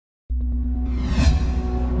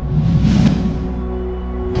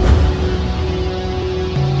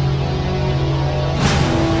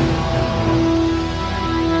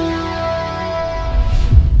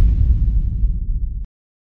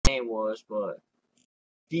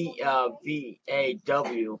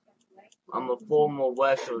VAW. I'm a former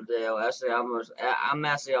wrestler there. I'm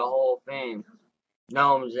actually a Hall of Fame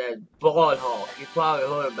known as Blood Hawk. You probably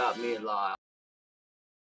heard about me a lot.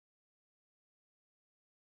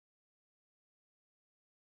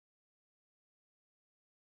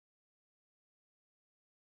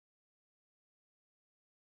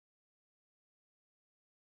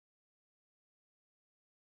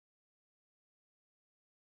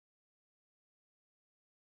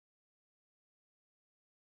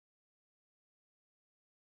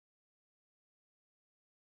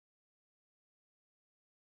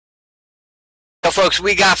 So, folks,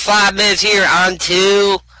 we got 5 minutes here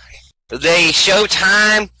until the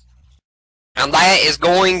showtime, and that is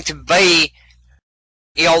going to be,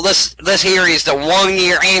 this here is the 1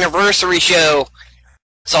 year anniversary show.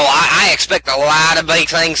 So I expect a lot of big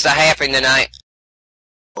things to happen tonight.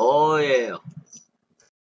 Oh yeah.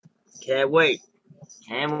 Can't wait.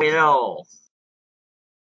 Can't wait at all.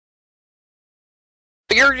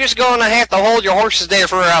 You're just going to have to hold your horses there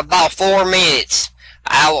for about 4 minutes.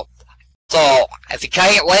 So if you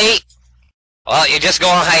can't wait, well, you're just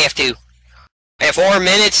going to have to. In 4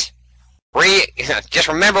 minutes, just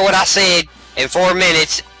remember what I said in 4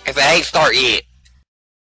 minutes if it ain't start yet.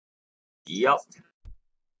 Yup.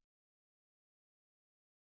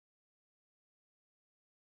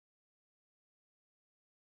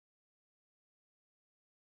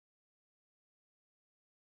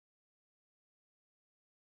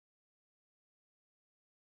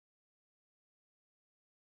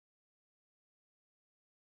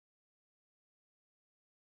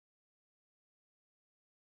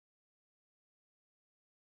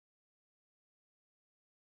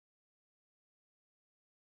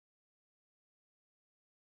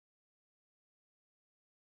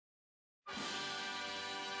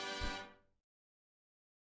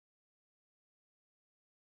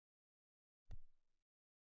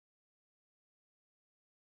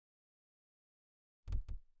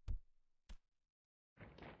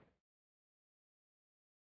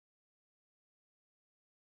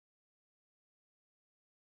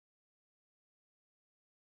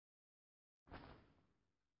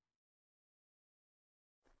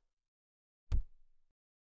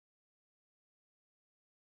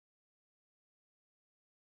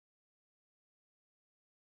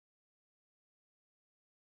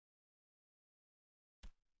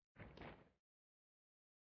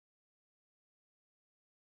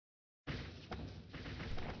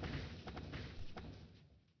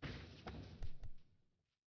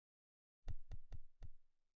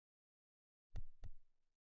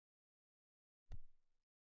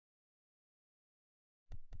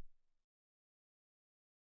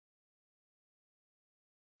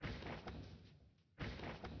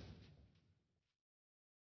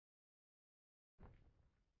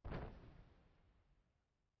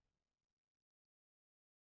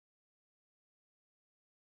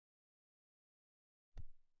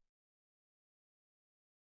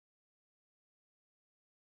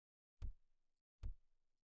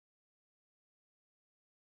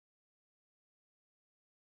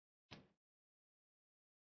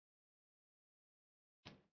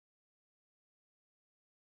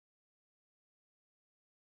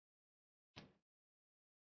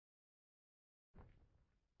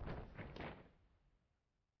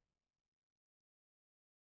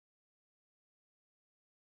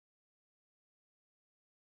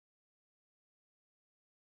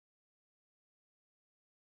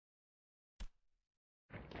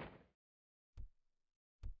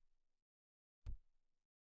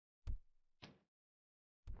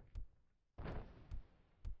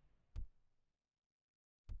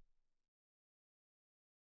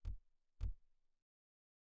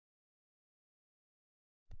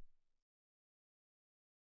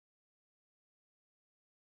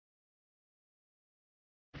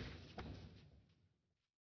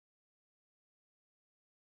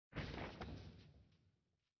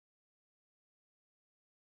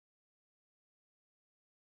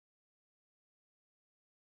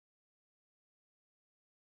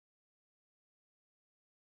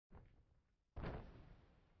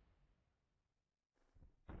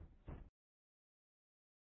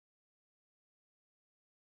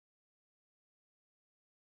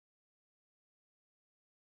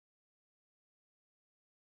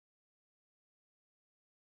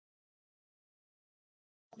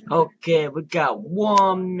 Okay, we got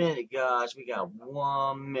 1 minute, guys. We got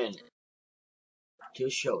 1 minute till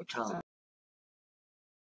showtime.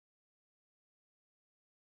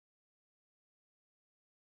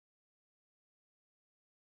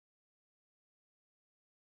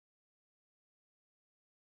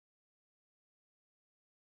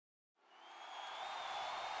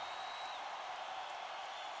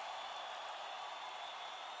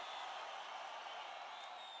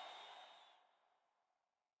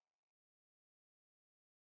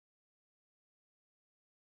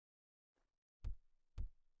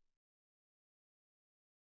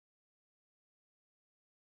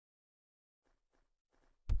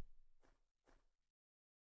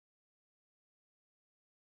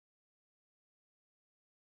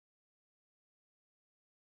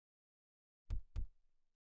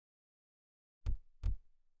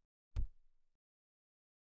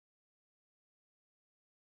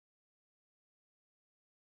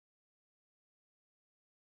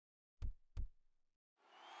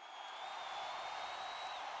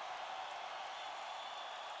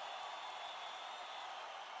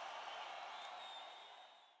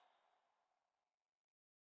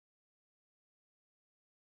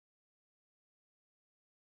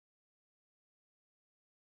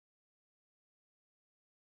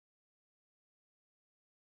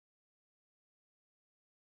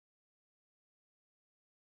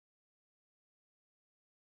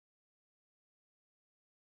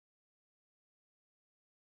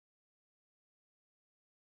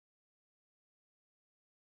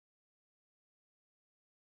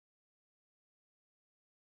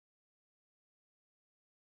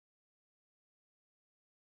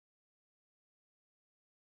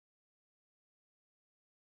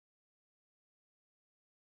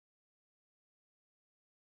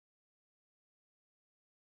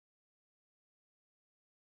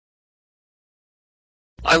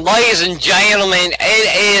 And ladies and gentlemen,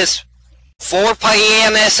 it is 4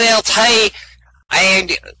 p.m. SLT,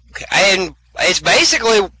 and it's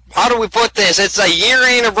basically, how do we put this? It's a year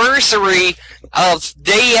anniversary of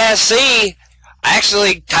DSE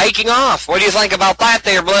actually taking off. What do you think about that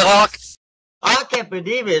there, Bloodhawk? I can't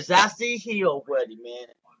believe it. I see here already, man.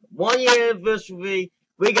 1 year anniversary.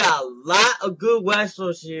 We got a lot of good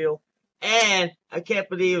wrestlers here. And I can't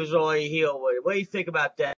believe it's already here already. What do you think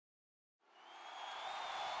about that?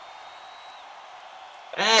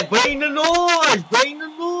 Hey, bring the noise! Bring the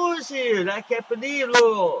noise here! I can't believe it,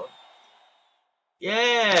 Lord.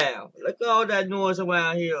 Yeah, look at all that noise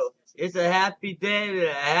around here. It's a happy day and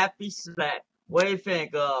a happy slap. What do you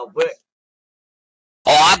think, Rick?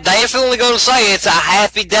 Oh, I'm definitely going to say it's a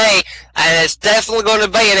happy day, and it's definitely going to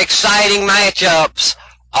be an exciting matchups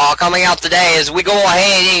coming out today as we go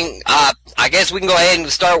ahead and, I guess we can go ahead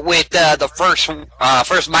and start with the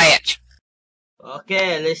first match.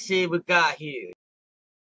 Okay, let's see what we got here.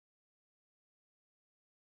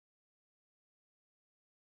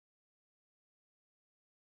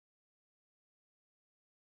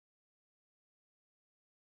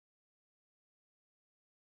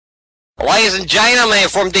 Ladies and gentlemen,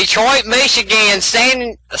 from Detroit, Michigan,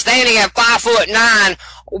 standing at 5'9",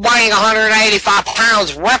 weighing 185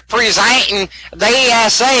 pounds, representing the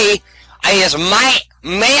DSE is Matt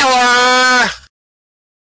Miller.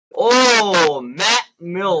 Oh, Matt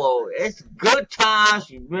Miller. It's good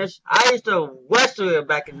times. I used to wrestle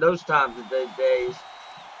back in those times of those days.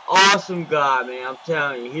 Awesome guy, man. I'm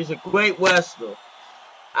telling you, he's a great wrestler.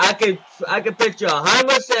 I could picture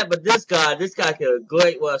 100%, but this guy could be a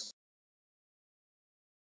great wrestler.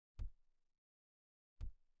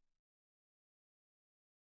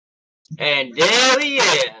 And there he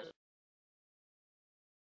is.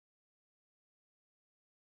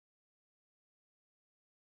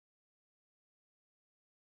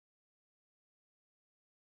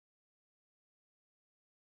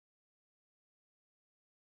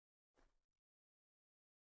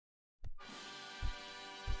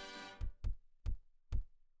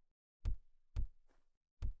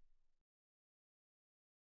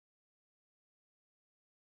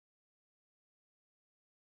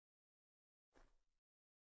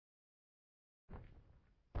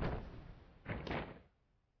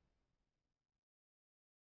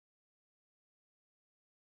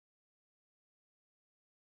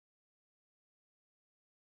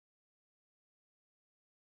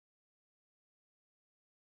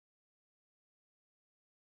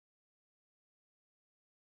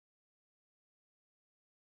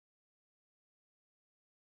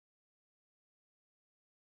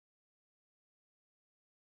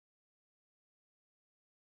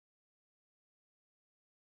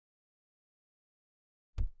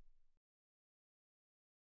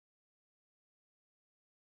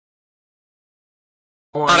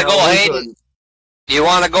 You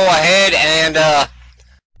want to go ahead and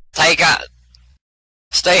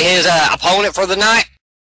stay his opponent for the night?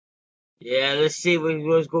 Yeah, let's see what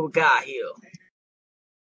we got here.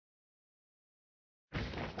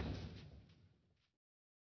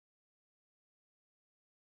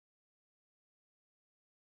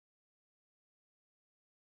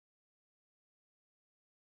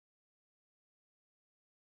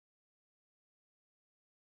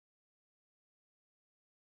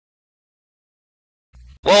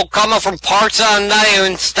 Well, coming from parts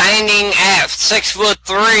unknown, standing at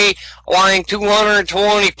 6'3", weighing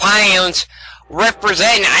 220 pounds,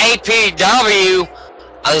 representing APW,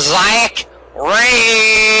 Zach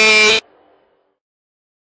Reed.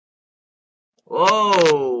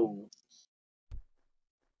 Whoa.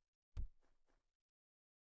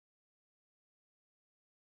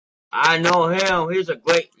 I know him. He's a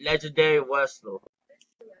great legendary wrestler.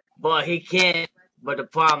 But he can't. But the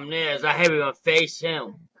problem is, I haven't even faced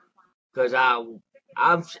him. Because I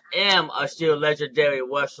am a still legendary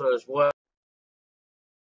wrestler as well.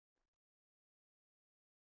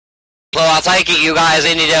 So I take it you guys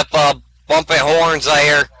ended up bumping horns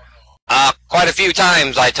there quite a few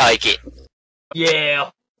times, I take it.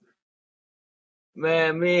 Yeah.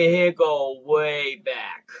 Man, me and him go way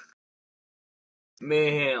back. Me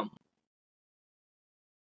and him.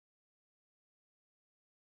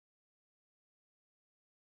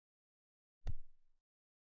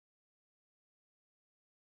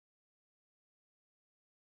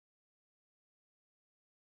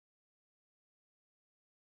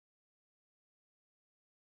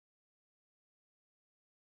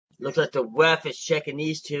 Looks like the ref is checking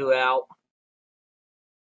these two out.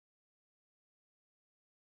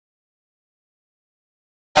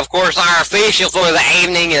 Of course, our official for the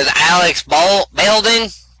evening is Alex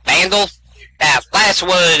Bandel. That's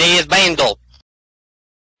what it is, Bandle.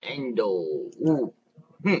 Endo. Ooh.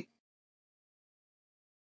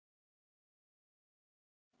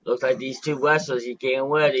 Looks like these two wrestlers are getting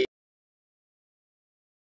ready.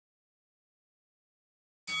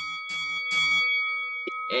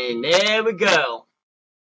 And there we go.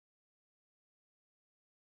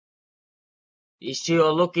 These two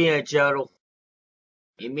are looking at each other.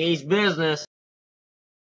 It means business.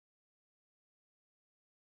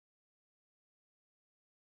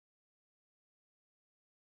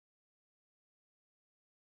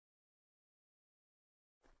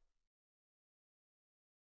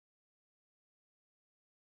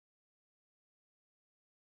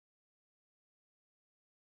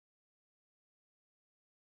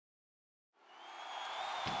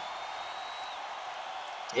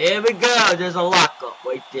 Here we go. There's a lockup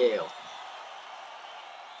right there.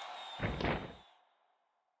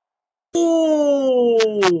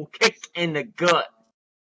 Ooh, kick in the gut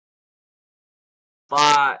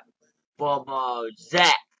from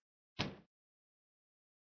Zach.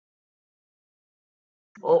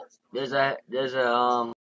 Oh, there's a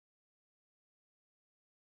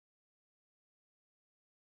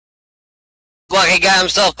Look, he got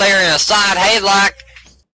himself there in a side headlock.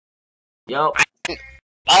 Yup.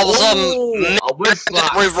 All of a sudden, a wrist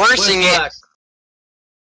lock. reversing it.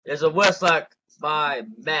 There's a wrist lock by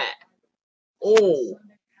Matt. Oh.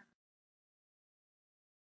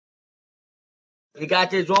 He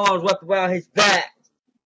got his arms wrapped around his back.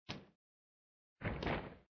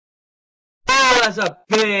 Oh, that's a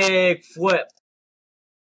big flip.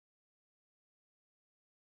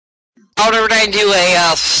 Ordered into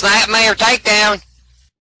a snapmare takedown.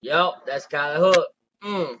 Yup, that's got a hook.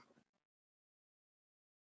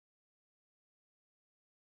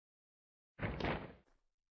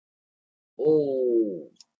 Oh.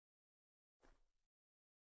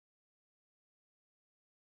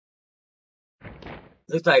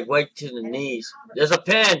 Looks like right to the knees. There's a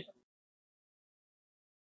pin.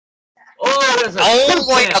 Oh, there's a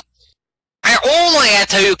only a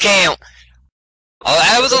 2 count. Oh,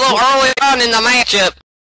 that was a little early on in the matchup.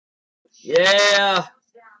 Yeah.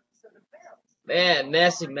 Man,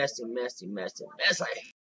 messy.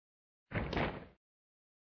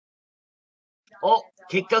 Oh,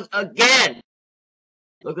 kick up again.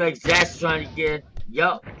 Look like Zach's trying to get.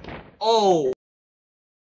 Yup. Oh.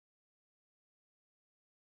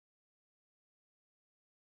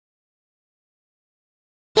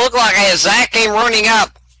 Looked like as Zach came running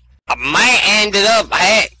up, Matt ended up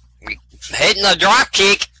hitting a drop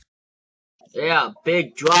kick. Yeah,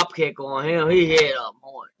 big drop kick on him. He hit up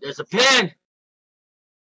more. There's a pin.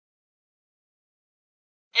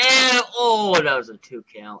 And oh, that was a 2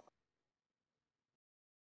 count.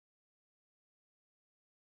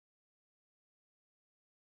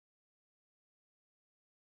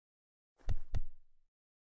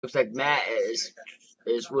 Looks like Matt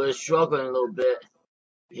was struggling a little bit.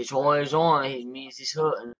 His horn is on. He means he's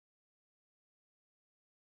hurting.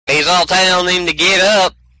 He's all telling him to get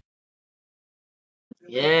up.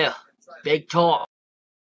 Yeah, big talk.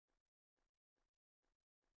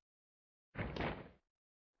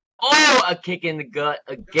 Oh, a kick in the gut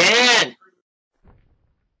again.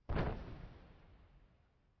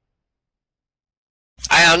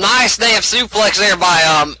 A nice damn suplex there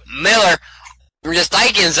by Miller. Just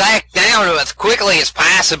taking Zach down as quickly as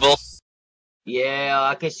possible. Yeah,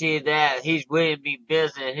 I can see that. He's really be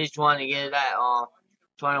busy. He's trying to get that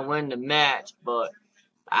trying to win the match, but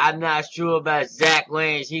I'm not sure about Zach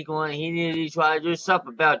Lanes. He needs to try to do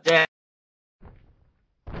something about that.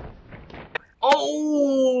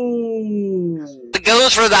 Oh! It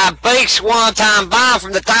goes for that big swan-time bomb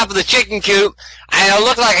from the top of the chicken coop, and it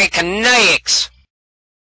looked like it connects.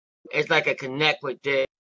 It's like a connect with that.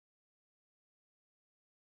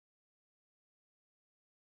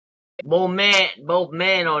 Both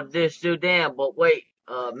men are this still down, but wait,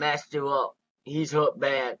 Matt's still up. He's hurt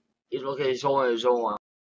bad. He's looking at his arm.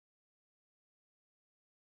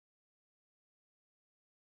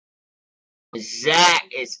 Zach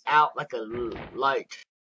is out like a light.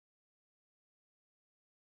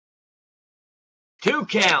 2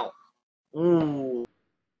 count. Ooh.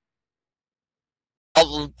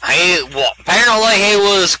 Apparently he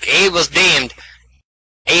was dimmed.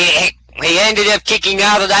 He ended up kicking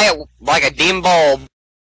out of that like a dim bulb.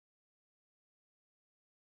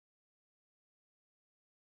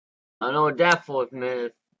 I know that for a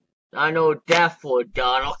minute. I know that for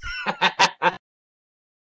Donald.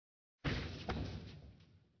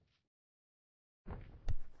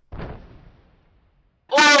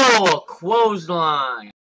 Oh, a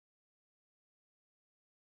clothesline.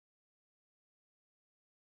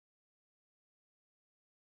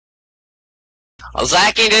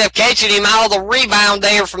 Zach ended up catching him out of the rebound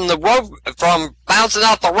there from the rope, from bouncing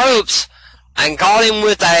off the ropes, and caught him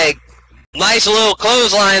with a nice little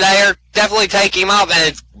clothesline there. Definitely take him up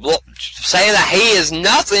and say that he is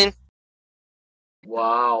nothing.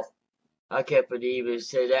 Wow. I can't believe he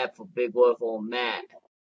said that for big word for Matt.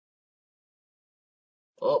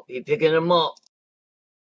 Oh, he picking him up.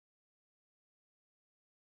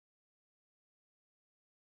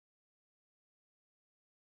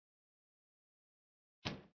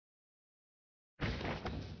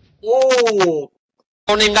 Oh!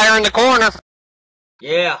 On him there in the corner.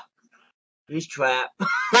 Yeah. He's trapped.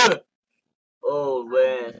 Oh,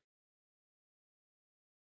 man.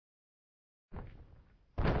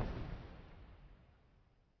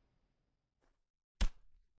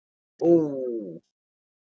 Oh.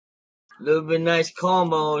 Little bit nice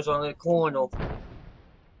combos on the corner.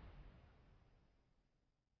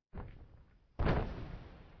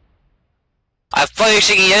 I thought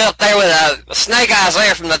she could get up there with a snake eyes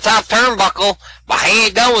there from the top turnbuckle, but he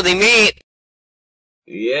ain't done with him yet.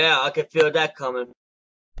 Yeah, I can feel that coming.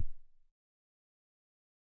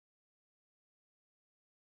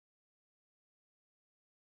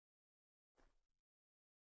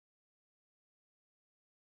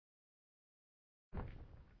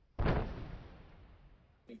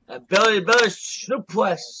 A belly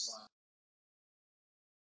suplex.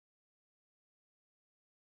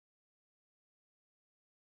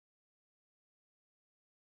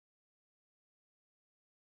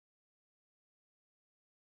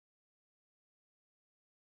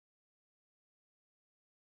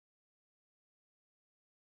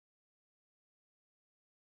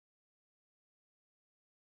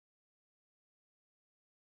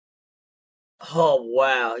 Oh,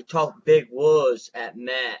 wow. He talked big words at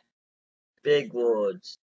Matt. Big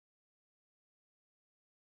words.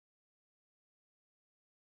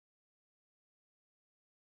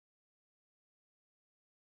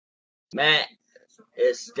 Matt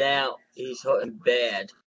is down. He's hurting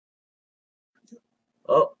bad.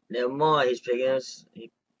 Oh, never mind. He's picking us.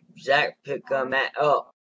 Zach picked Matt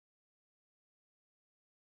up.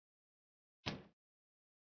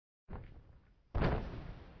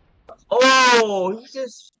 Oh, he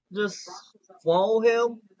just swallowed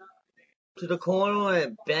him to the corner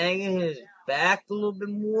and banging his back a little bit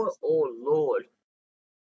more. Oh, Lord.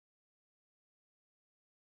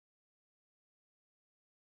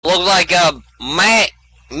 Looks like Matt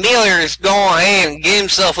Miller is going ahead and get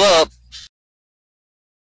himself up.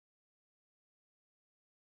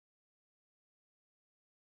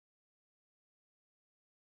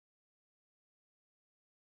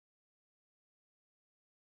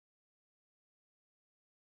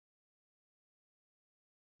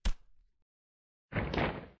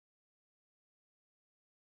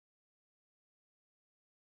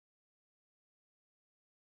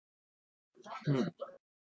 Hmm.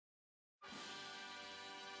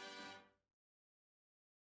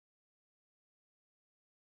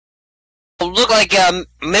 Look like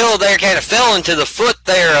Miller there kind of fell into the foot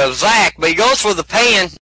there of Zach, but he goes for the pan.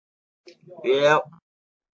 Yep.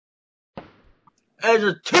 There's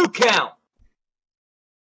a 2 count.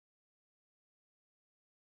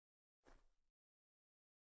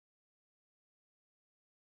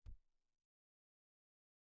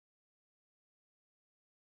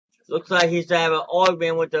 Looks like he's having an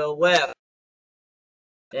argument with the ref.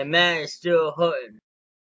 And Matt is still hurting.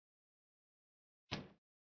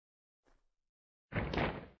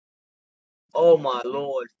 Oh my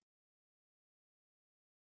Lord.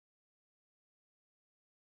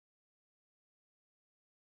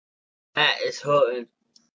 Matt is hurting.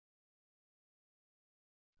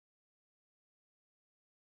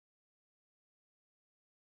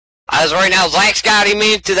 As right now, Zach's got him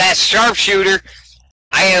into that sharpshooter.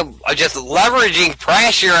 I am just leveraging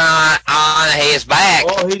pressure on his back.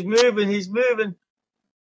 Oh, he's moving. He's moving.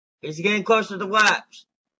 He's getting close to the wraps.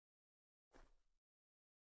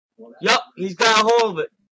 Yup, he's got a hold of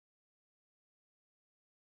it.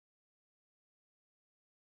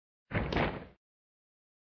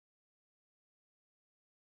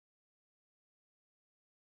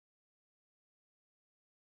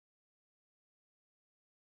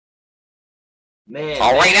 Man.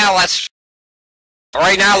 Oh, right now,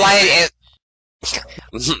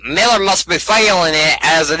 Miller must be failing it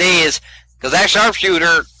as it is, because that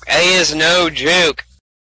sharpshooter is no joke.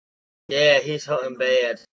 Yeah, he's hurting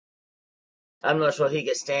bad. I'm not sure he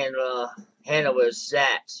can handle his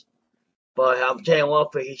sacks. But I'm telling you one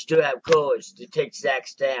thing, he still have courage to take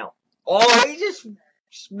Zach's down. Oh, he just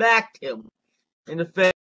smacked him in the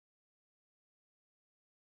face.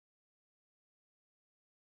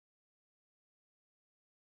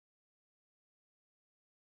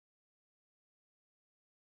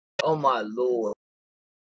 Oh my lord.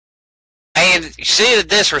 And you see the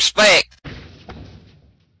disrespect.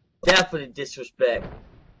 Definitely disrespect.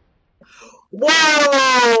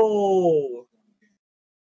 Whoa!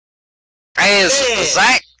 Man!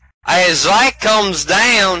 As Zach comes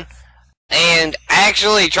down and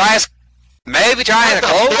actually tries, maybe trying a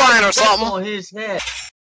clothesline or something. On his head.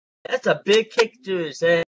 That's a big kick to his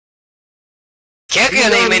head. Kicking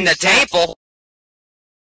him in the temple.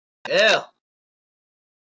 Yeah.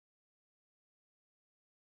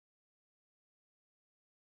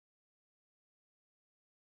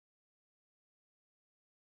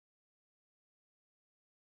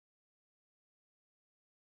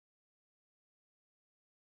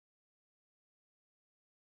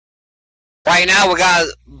 Right now we got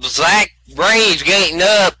Zach Rage getting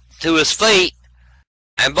up to his feet,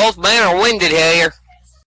 and both men are winded here.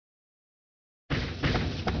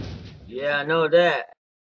 Yeah, I know that.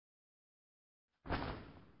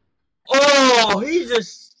 Oh, he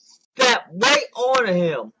just stepped right onto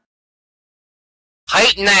him.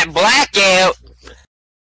 Hating that blackout.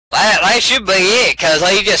 That should be it, because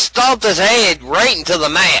he just stomped his head right into the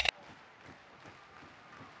mat.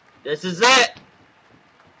 This is it.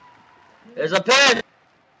 There's a pin.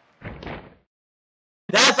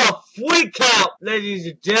 That's a free count, ladies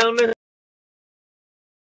and gentlemen.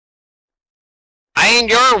 And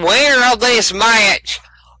your winner of this match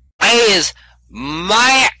is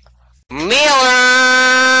Matt Miller.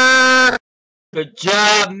 Good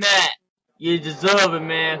job, Matt. You deserve it,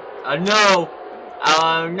 man. I know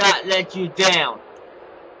I'll not let you down.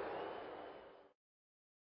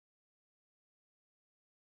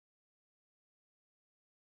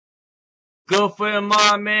 Good for him,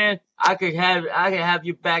 man. I could have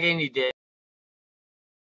you back any day.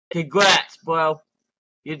 Congrats, bro.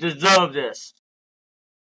 You deserve this.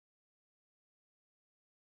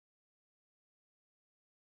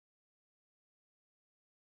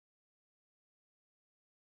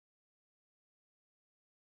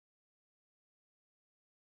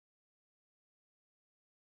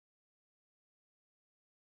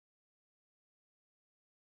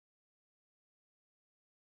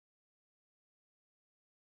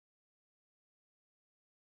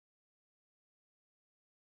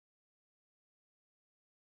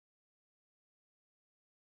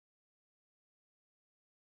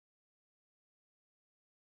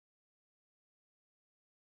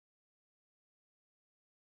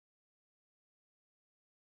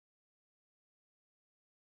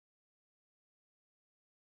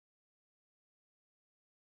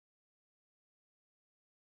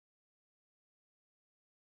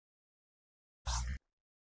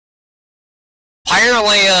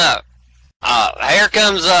 Apparently, here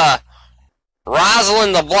comes,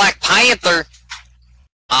 Rosalind the Black Panther.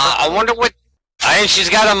 I wonder what, and she's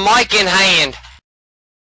got a mic in hand.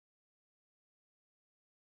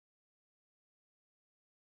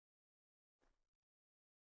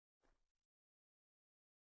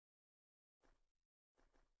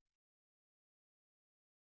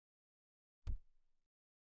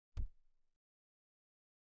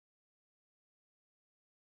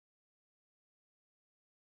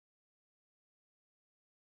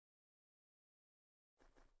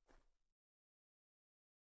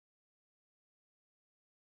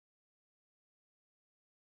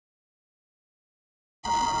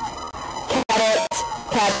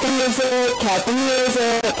 Cut the music, cut the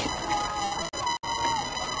music.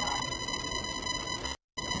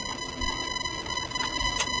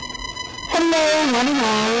 Hello, one and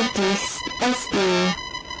all, DSE.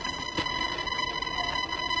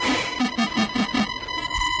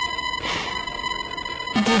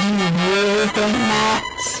 Did you really think that?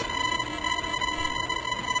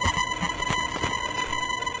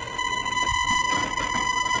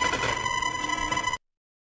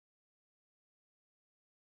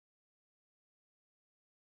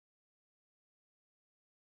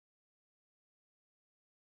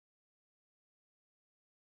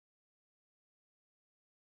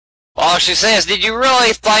 Well, she says, did you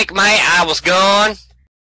really think, mate, I was gone?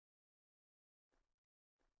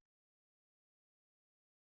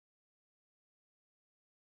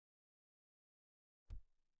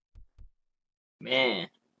 Man.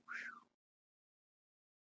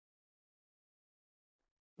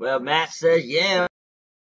 Well, Matt says, yeah.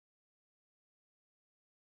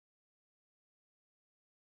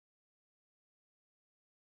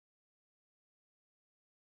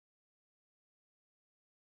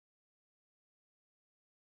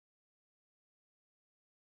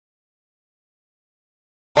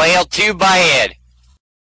 Well, too bad.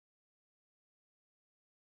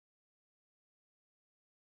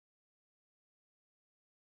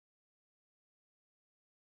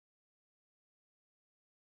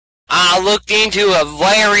 I looked into a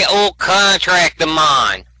very old contract of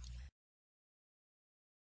mine.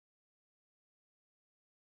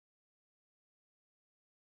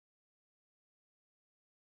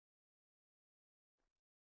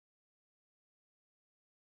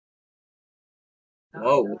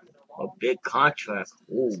 Whoa, a big contract.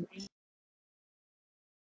 Ooh.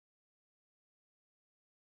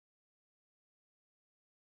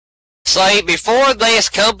 See, before this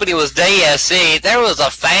company was DSE, there was a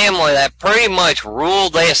family that pretty much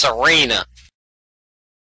ruled this arena.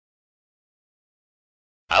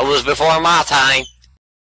 That was before my time.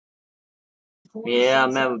 Yeah, I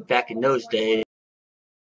remember back in those days.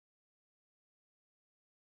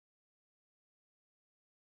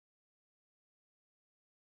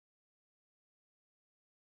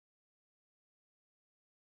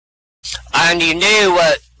 And you knew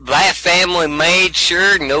what that family made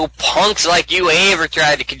sure no punks like you ever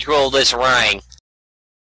tried to control this ring.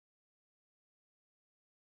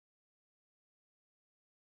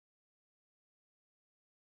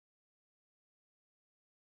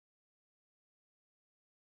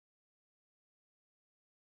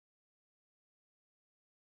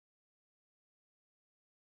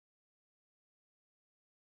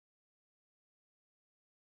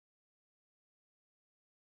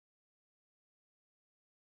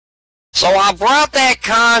 So I brought that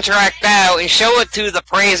contract out and showed it to the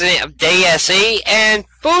president of DSE and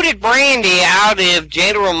booted Brandy out of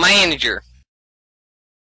general manager.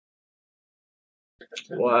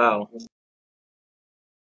 Wow.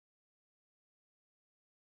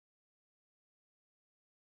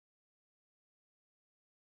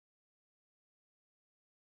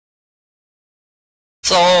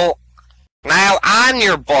 So now I'm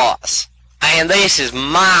your boss, and this is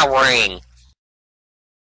my ring.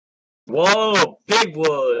 Whoa, big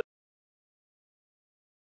wood.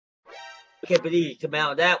 Can't believe you come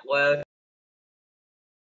out that way.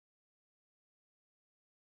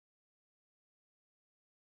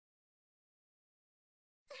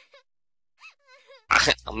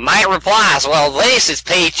 Mike replies, well, this is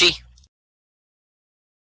peachy.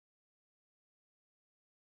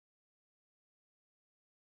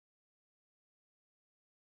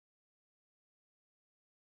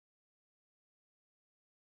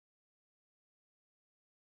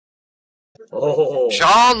 Oh.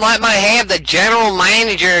 Sean, let me have the general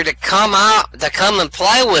manager to come and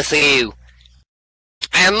play with you.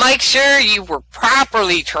 And make sure you were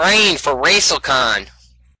properly trained for WrestleCon.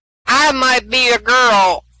 I might be a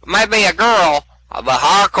girl, but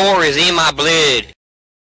hardcore is in my blood.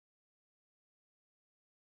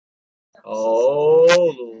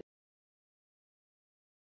 Oh.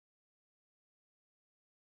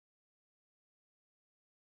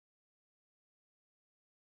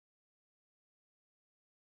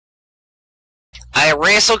 Hey,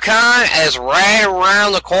 WrestleCon is right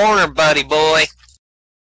around the corner, buddy boy.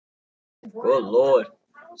 Good Lord.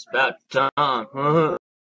 It's about time.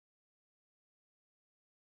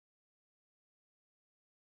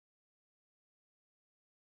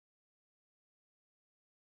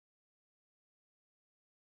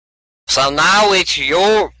 So now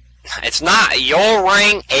it's not your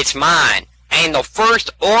ring, it's mine. And the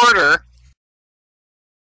first order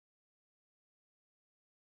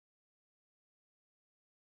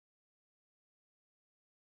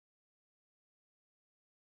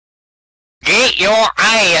get your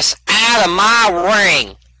ass out of my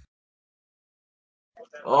ring.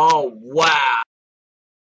 Oh, wow.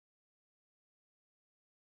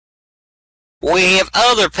 We have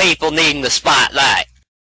other people needing the spotlight.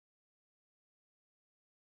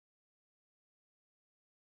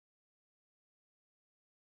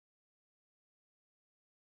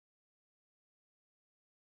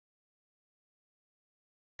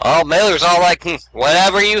 Oh, Miller's all like,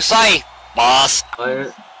 whatever you say, boss.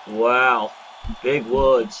 Wow. Big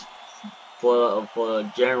woods for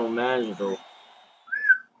a general manager, though.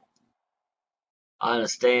 I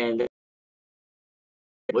understand.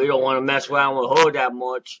 We don't want to mess around with her that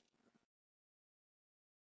much.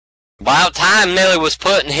 About time Miller was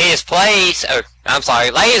put in his place. I'm sorry,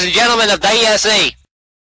 ladies and gentlemen of DSE.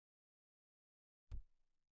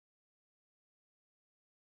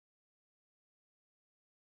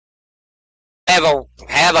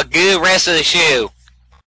 Have a good rest of the show.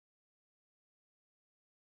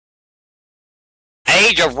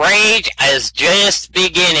 Age of Rage is just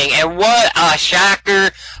beginning, and what a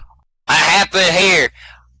shocker happened here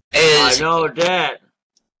is... I know that.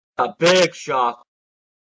 A big shock.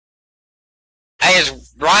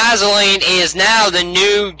 As Rosalind is now the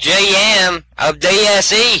new GM of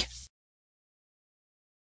DSE.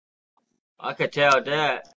 I could tell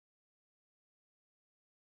that.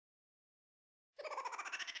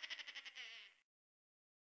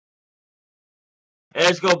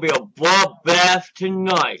 It's gonna be a bloodbath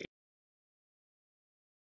tonight.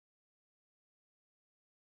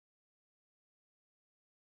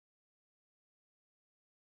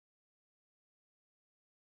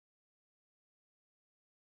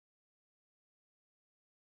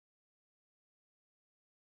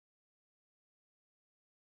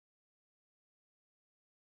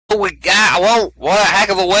 We got what a heck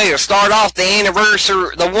of a way to start off the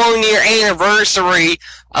anniversary, the 1 year anniversary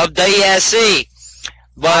of DSE. I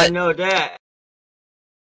But know that.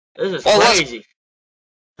 This is well, crazy.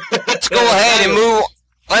 let's go ahead and move.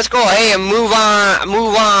 Let's go ahead and move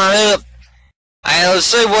on up, and let's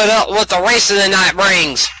see what the rest of the night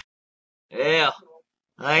brings. Yeah,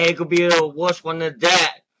 I ain't gonna be a worse one than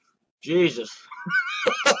that. Jesus.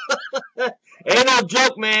 Ain't no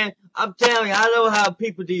joke, man. I'm telling you, I know how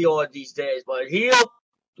people are these days, but here,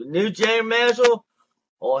 the new Jane Mansell,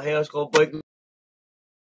 all hell's gonna break.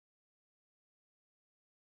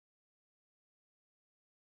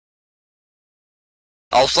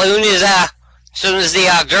 As soon as the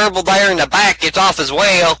gerbil there in the back gets off as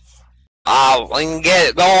well, we can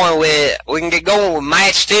get going with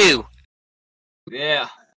match 2. Yeah.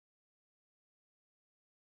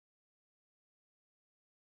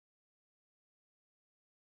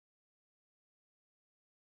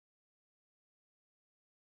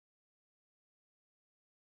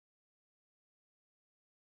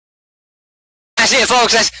 That's it,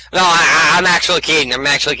 folks. I'm actually kidding.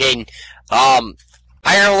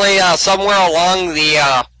 Apparently, somewhere along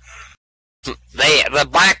the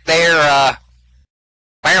back there,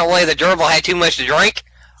 apparently the gerbil had too much to drink.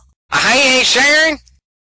 Hey, Sharon.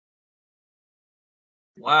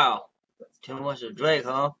 Wow. Too much to drink,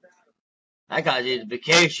 huh? That guy needs a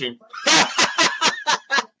vacation.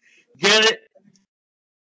 Get it?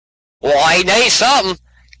 Well, he needs something.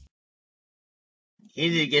 He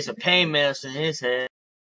need to get some pain medicine in his head.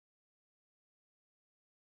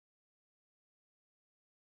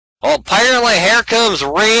 Well, apparently here comes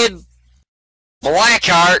Red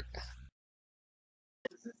Blackheart.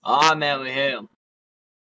 I'm with him.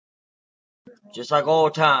 Just like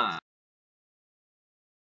old time.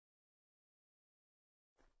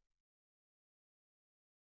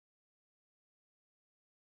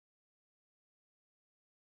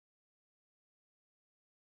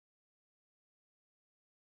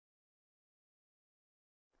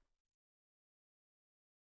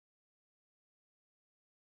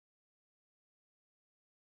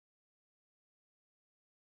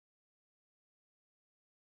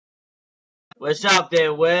 What's up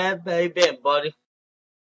there, Webb? How you been, buddy?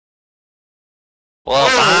 Well,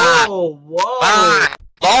 fine. Whoa.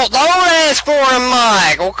 Don't ask for him,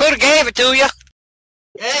 Mike. We could have gave it to you.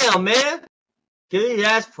 Damn, man. Can you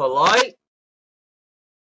ask polite?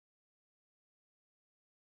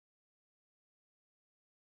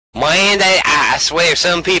 Man, I swear,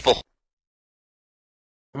 some people.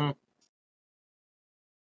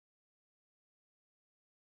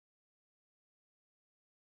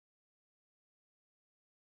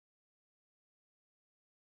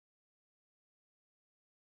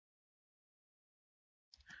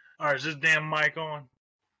 Alright, is this damn mic on?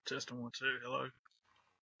 Testing 1, 2, hello.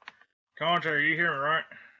 Commentary, you hear me, right?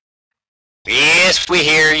 Yes, we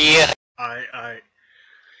hear you.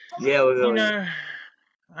 Yeah, we're You going. know,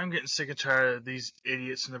 I'm getting sick and tired of these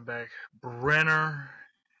idiots in the back. Brenner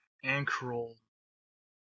and Cruel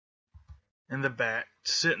in the back,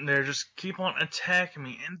 sitting there, just keep on attacking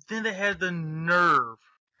me. And then they had the nerve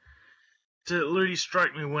to literally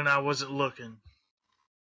strike me when I wasn't looking.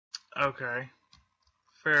 Okay,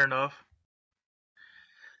 fair enough.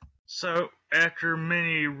 So, after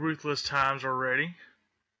many ruthless times already,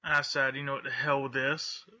 I decided, you know what, the hell with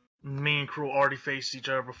this. Me and Cruel already faced each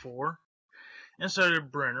other before, and so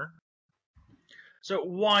did Brenner. So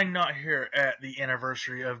why not here at the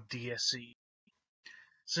anniversary of DSE?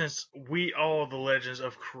 Since we all the legends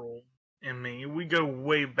of Cruel and me, we go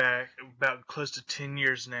way back, about close to 10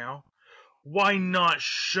 years now. Why not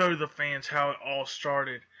show the fans how it all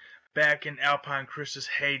started back in Alpine Chris's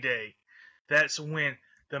heyday? That's when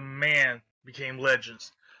the man became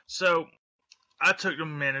legends. So I took the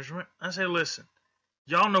management. I said, listen,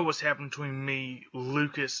 y'all know what's happened between me,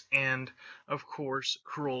 Lucas, and, of course,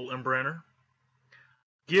 Cruel and Brenner.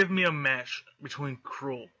 Give me a match between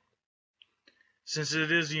Cruel. Since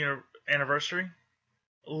it is the anniversary,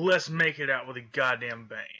 let's make it out with a goddamn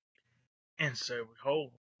bang. And so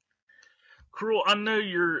behold. Cruel, I know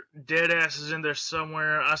your dead ass is in there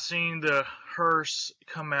somewhere. I seen the hearse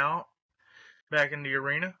come out back in the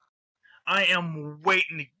arena. I am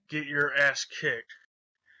waiting to get your ass kicked.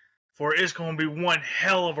 For it's going to be one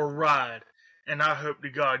hell of a ride. And I hope to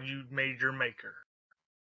God you made your maker.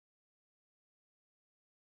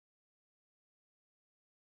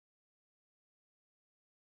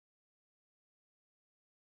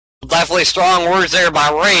 Definitely strong words there by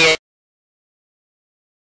Red.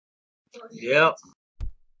 Yep.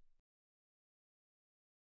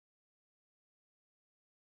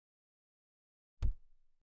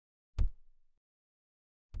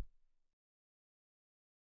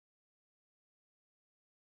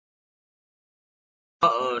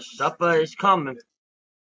 Uh-oh, supper is coming.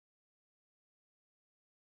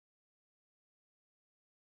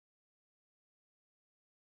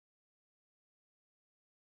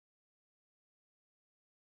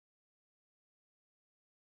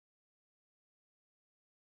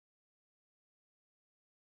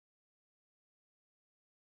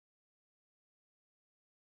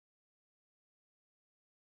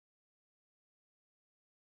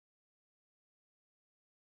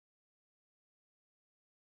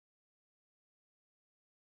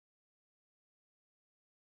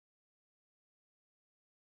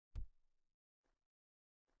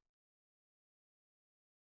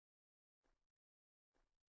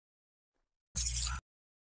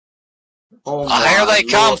 Oh Here my they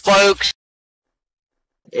come, lord. folks.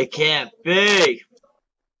 It can't be.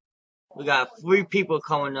 We got 3 people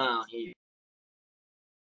coming down here.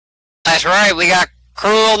 That's right, we got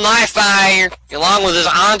Cruel Knifefire along with his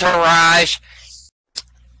entourage.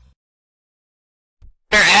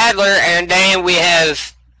 Adler, and then we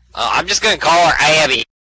have, I'm just going to call her Abby.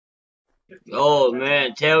 Oh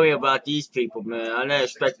man, tell me about these people, man. I didn't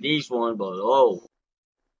expect these ones, but oh.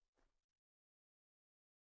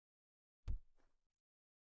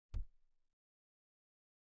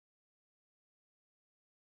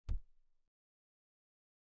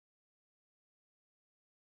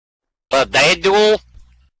 But they duel,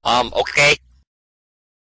 okay.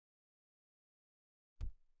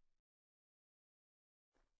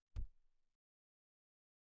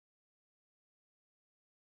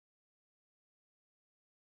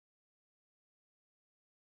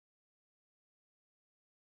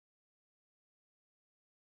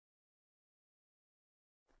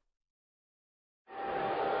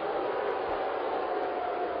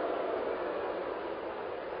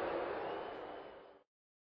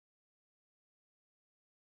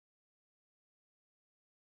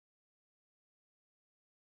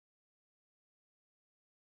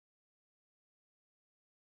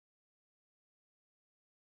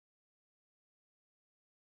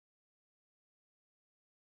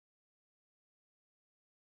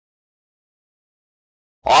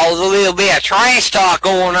 All a little bit of trash talk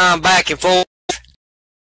going on back and forth.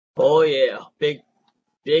 Oh yeah. Big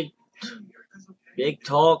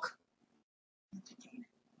talk.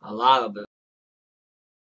 A lot of it.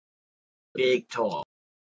 Big talk.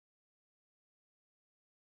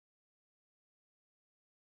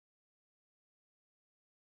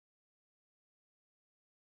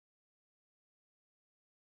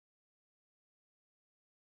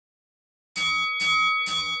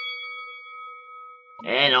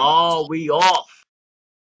 And all we off.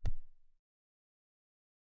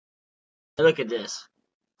 Look at this.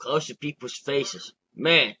 Close to people's faces.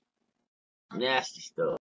 Man. Nasty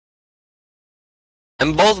stuff.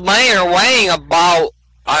 And both men are weighing about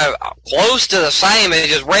close to the same, and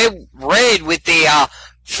just red with the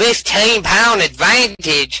 15-pound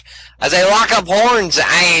advantage as they lock up horns,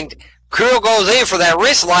 and Cruel goes in for that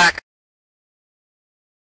wrist lock.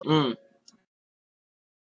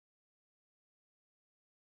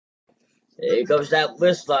 There goes that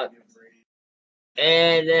wrist lock.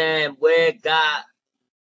 And then we got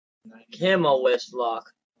him a wrist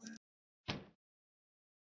lock.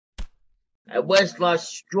 A wrist lock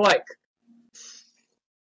strike.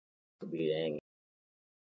 Could be dang.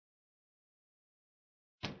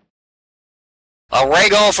 Ray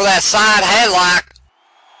going for that side headlock.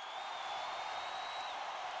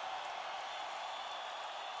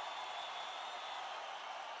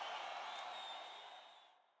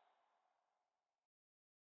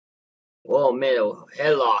 Oh man, a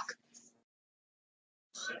headlock.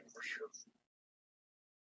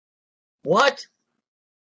 What?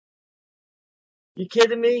 You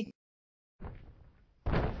kidding me?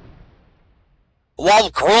 Well,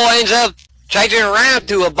 Cruel ends up changing around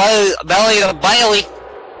to a belly to Bailey.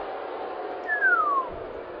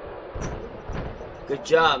 Good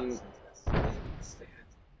job.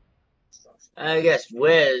 I guess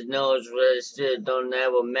Wes knows Wes still don't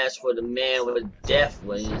ever mess with a man with death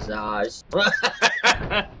in his eyes.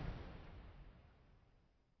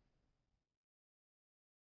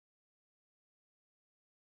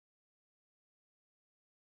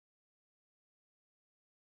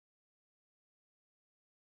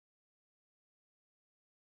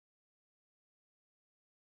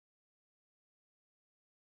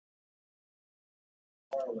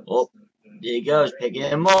 Oh, there he goes, picking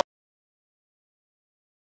him up.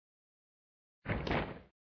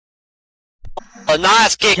 A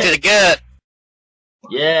nice kick to the gut.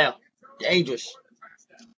 Yeah, dangerous.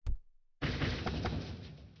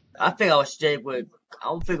 I think I would stay with. I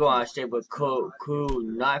don't think I want to stay with cool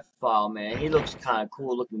Nightfall, man. He looks kind of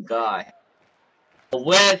cool looking guy. But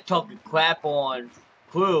we're talking crap on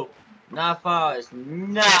Crew. Nightfall is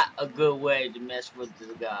not a good way to mess with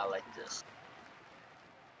a guy like this.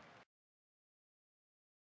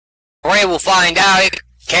 Ray will find out. He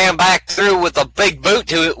came back through with a big boot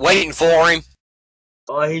to it, waiting for him.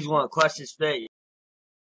 Or he's gonna crush his face.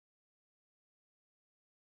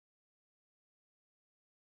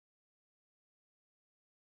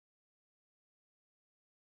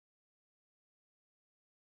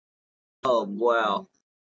 Oh wow.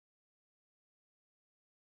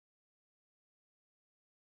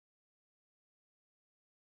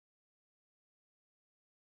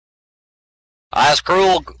 As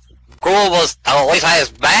Cruel was at least had his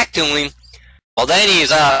back to him. Well, then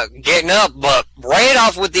he's getting up, but right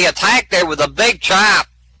off with the attack there with a big chop.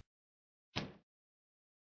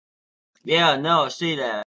 Yeah, no, see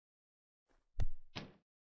that.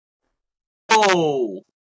 Oh.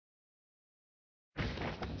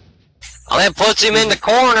 And then puts him in the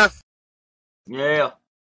corner. Yeah.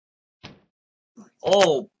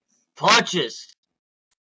 Oh, punches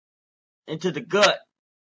into the gut.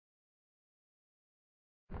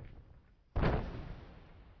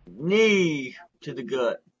 Knee to the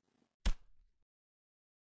gut.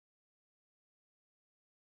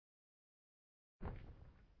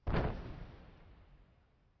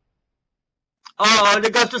 Oh, there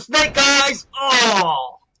goes the snake, guys!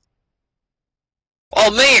 Oh!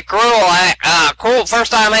 Well, me and Cruel,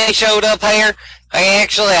 first time he showed up here, he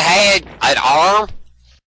actually had an arm,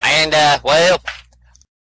 and, well,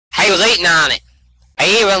 he was eating on it.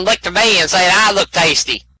 He even looked at me and said, I look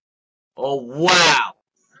tasty. Oh, wow!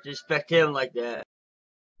 Respect him like that.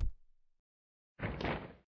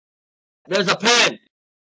 There's a pen!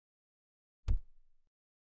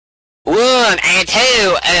 1 and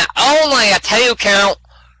 2, and only a 2 count.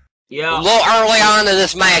 Yeah. A little early on in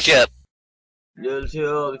this matchup. A little too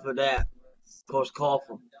early for that. Coach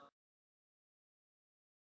Coughlin.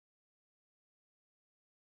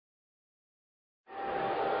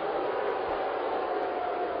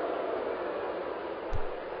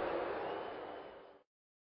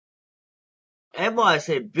 Everybody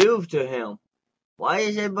said boo to him. Why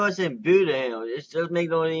is everybody saying boo to him? It just make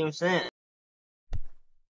no even sense.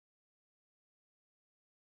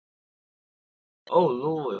 Oh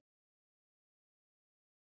Lord.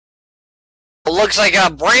 It looks like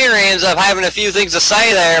Brenner ends up having a few things to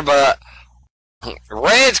say there, but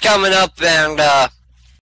Red's coming up and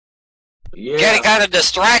Yeah. getting kind of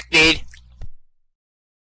distracted.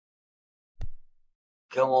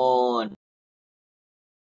 Come on.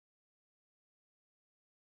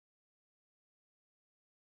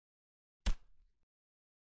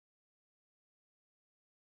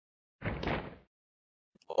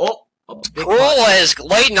 Oh, a big Cruel punch. is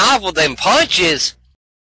leading off with them punches.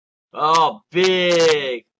 Oh,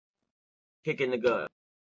 big kick in the gut.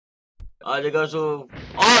 There goes a.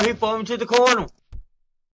 Oh, he fell into the corner.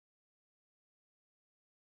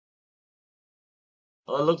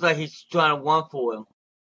 Oh, it looks like he's trying to one for him.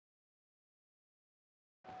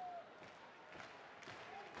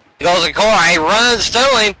 He goes in the corner, he runs to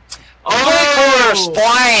him. Big corner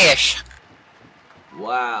splash.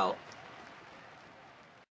 Wow.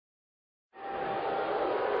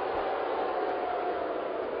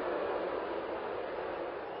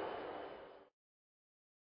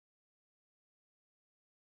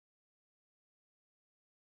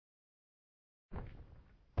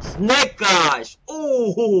 Snake guys.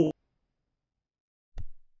 Ooh.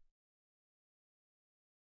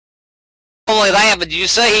 Only that, but did you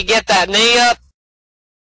say he get that knee up?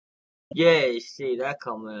 Yeah, you see that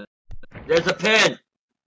coming. There's a pin.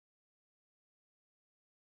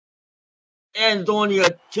 And it's only a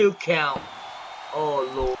 2 count.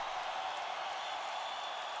 Oh Lord.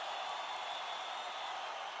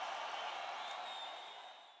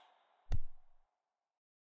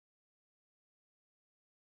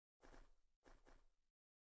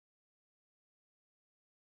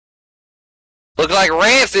 Look like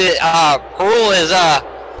Cruel is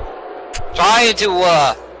trying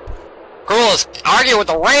to Cruel is arguing with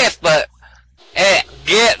the ref, but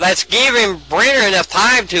that's giving Brenner enough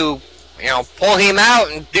time to, pull him out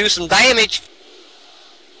and do some damage.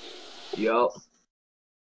 Yup.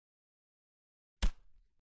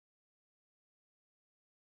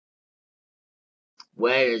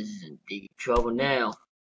 Where is in deep trouble now?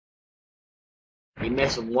 He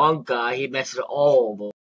messed with one guy, he messed with all of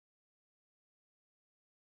them.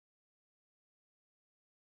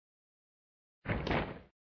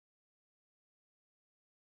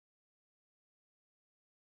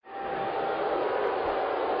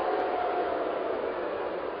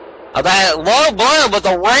 That low blow, but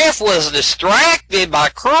the ref was distracted by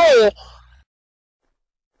Cruel.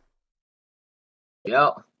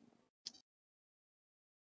 Yep.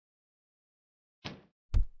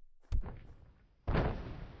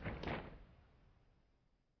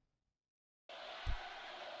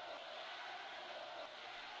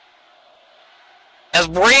 As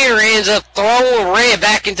Brenner ends up throwing Red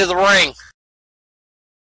back into the ring.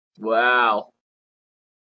 Wow.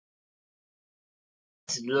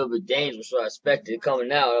 It's a little bit dangerous what I expected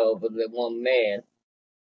coming out over the one man.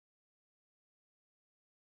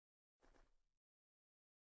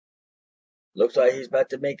 Looks like he's about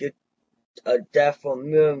to make a death for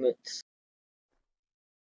moments.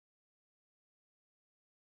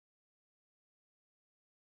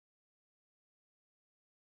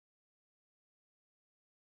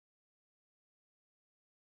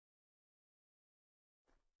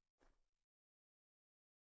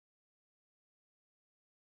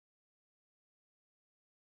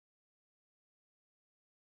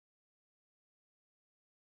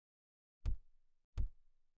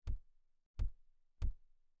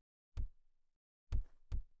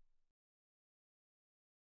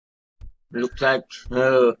 Looks like,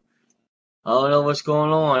 I don't know what's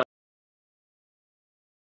going on.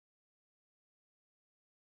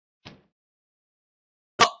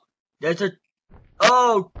 Oh, there's a,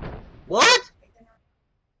 oh, what?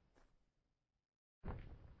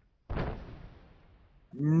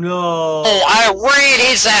 No. Oh, Red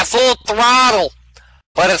hits that full throttle,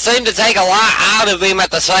 but it seemed to take a lot out of him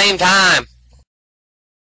at the same time.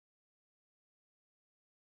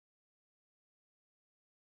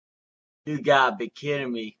 You gotta be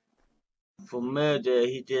kidding me. For murder,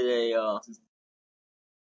 he did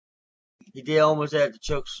almost have the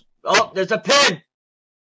chokes. Oh, there's a pin!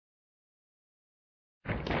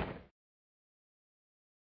 And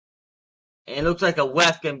it looks like a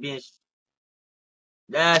weapon being...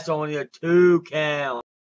 That's only a 2 count.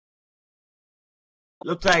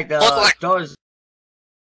 Looks like the stars...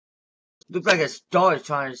 Looks like a star is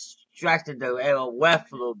trying to distract the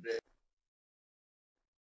ref a little bit.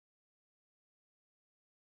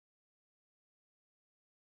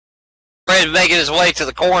 Red making his way to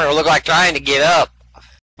the corner, looked like trying to get up.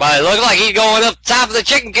 But it looked like he's going up top of the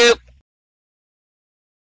chicken coop.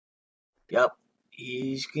 Yep,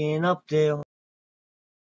 he's getting up there.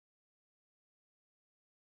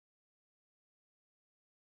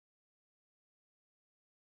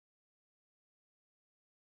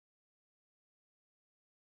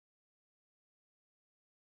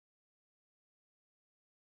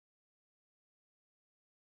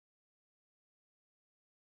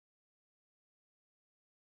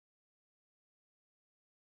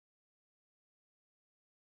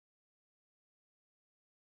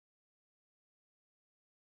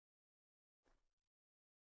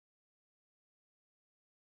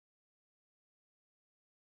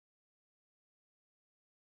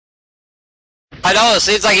 I know, it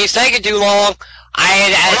seems like he's taking too long.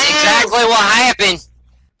 That's exactly what happened.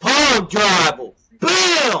 Palm driver!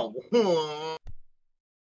 Bam!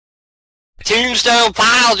 Tombstone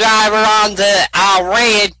pile driver on the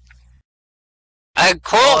Red.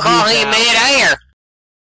 Cruel caught him mid-air.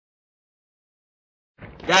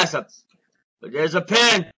 There's a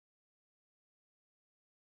pin.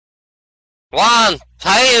 1,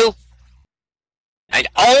 2. And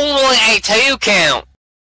only a 2 count.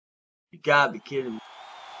 You gotta be kidding me.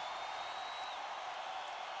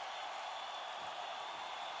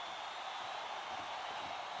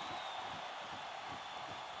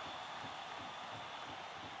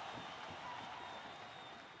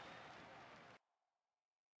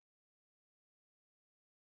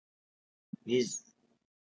 He's...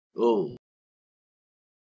 Oh.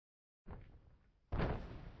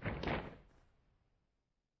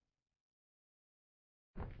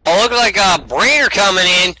 It looked like Brenner coming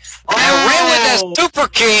in and Red with that super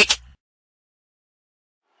kick.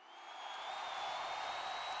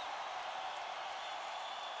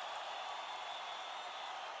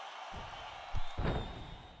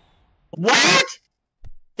 What?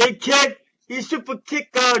 He super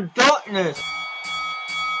kicked darkness.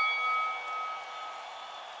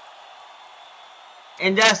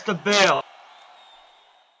 And that's the bell.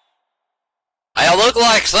 It looked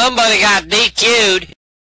like somebody got DQ'd.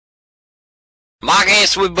 My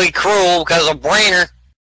guess would be Cruel because of Brenner.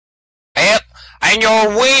 Yep. And your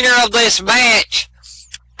winner of this match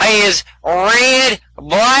is Red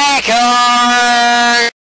Blackheart.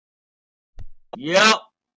 Yep.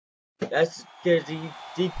 That's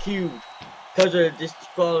DQ'd because of the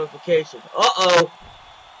disqualification. Uh-oh.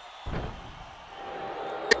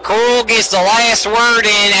 Cruel gets the last word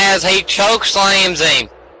in as he choke slams him.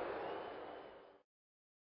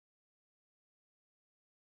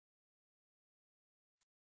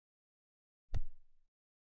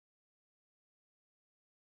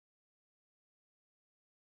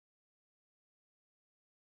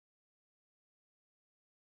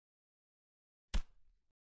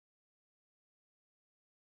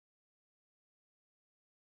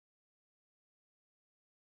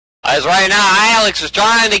 As right now, Alex was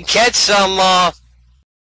trying to catch some,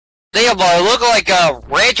 deal, but it looked like,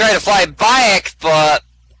 Red tried to fly back, but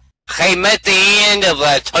he met the end of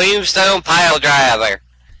a tombstone pile driver.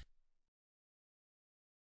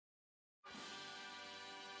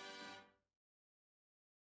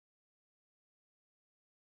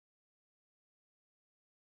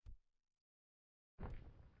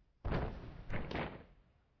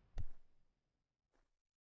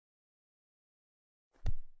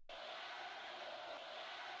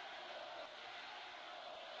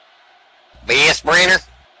 BS Brenner.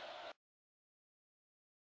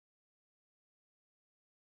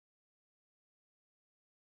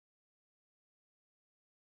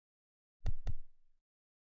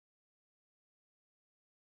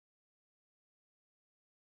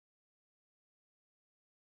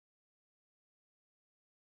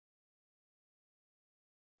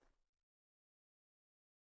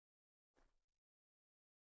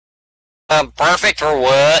 Perfect for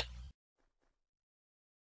what?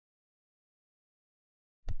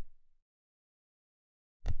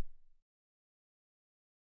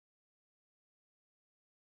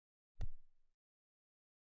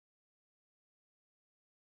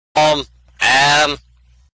 Um, um,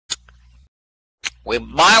 we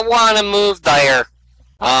might want to move there.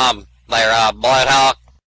 Bloodhawk.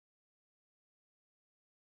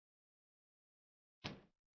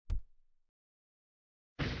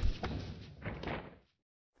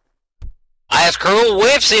 As Cruel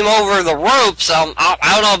whips him over the ropes, I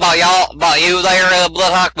don't know about y'all, about you there,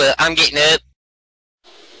 Bloodhawk, but I'm getting up.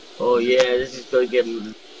 Oh yeah, this is gonna get.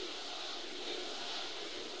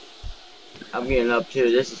 I'm getting up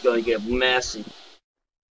too. This is gonna get messy.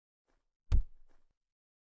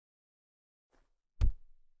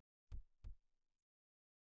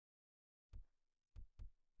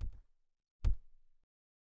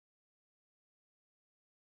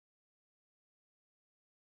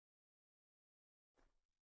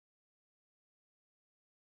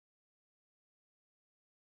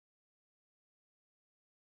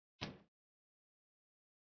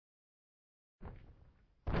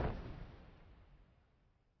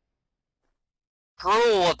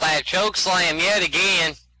 Cruel with that choke slam yet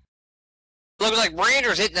again. Looks like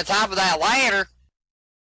Brander's hitting the top of that ladder.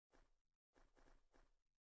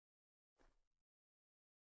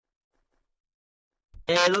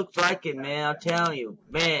 Yeah, it looks like it, man. I'm telling you,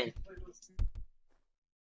 man.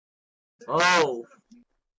 Oh.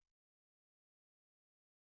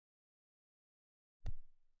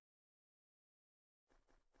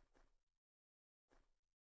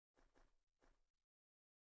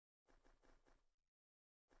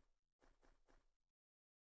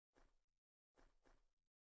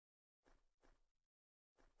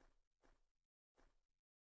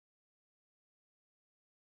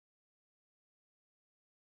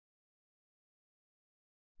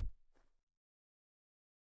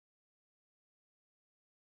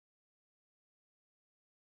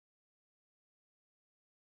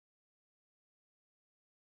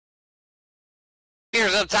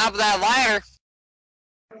 Here's up top of that ladder.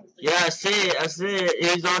 Yeah, I see it. I see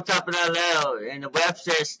it. He's on top of that ladder, and the ref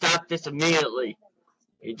says stop this immediately.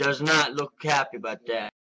 He does not look happy about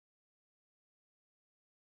that.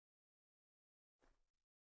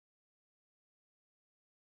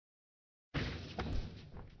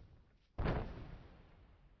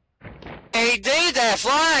 He did that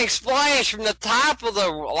flying splash from the top of the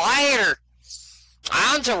ladder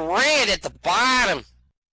onto Red at the bottom.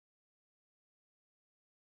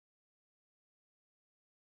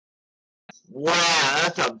 Wow,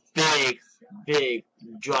 that's a big, big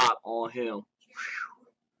drop on him.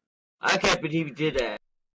 I can't believe he did that.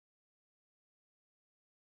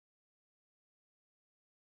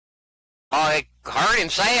 Oh, he hurt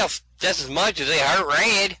himself just as much as he hurt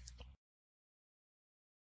Red.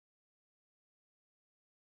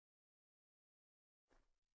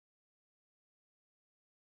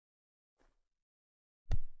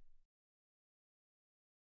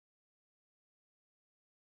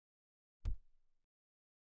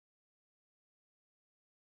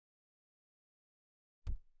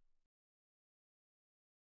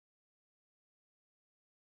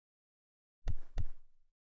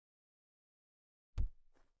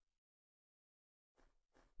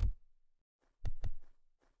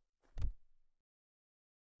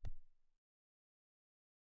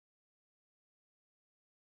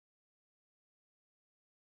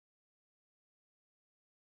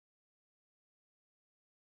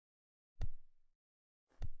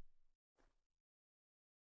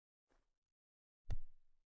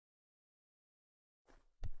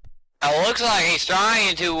 It looks like he's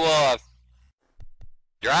trying to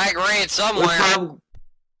drag Red somewhere.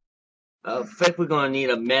 I think we're gonna need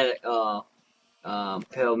a medic,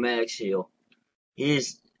 paramedics heal.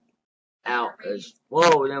 He's out as,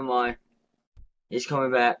 whoa, never mind. He's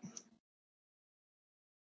coming back.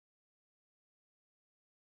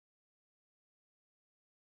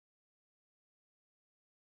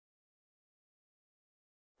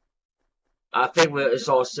 I think it's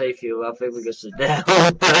all safe here. I think we can sit down.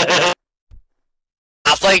 I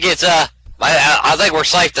think it's I think we're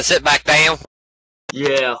safe to sit back down.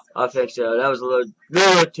 Yeah, I think so. That was a little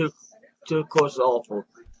too close to awful.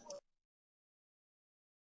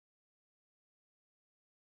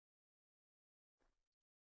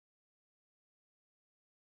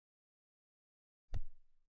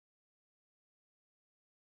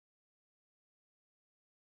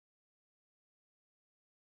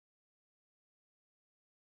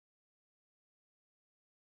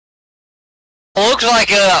 Looks like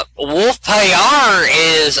Wolf PR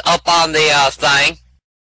is up on the thing.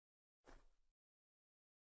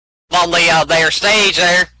 On the their stage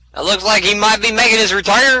there. It looks like he might be making his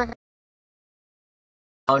return.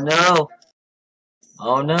 Oh no.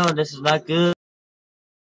 Oh no, this is not good.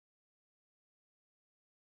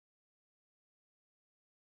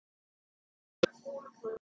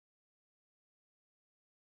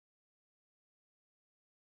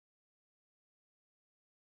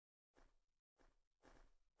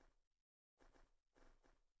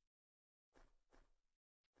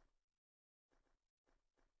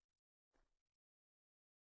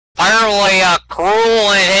 Apparently,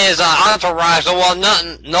 Cruel and his entourage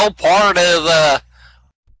was no part of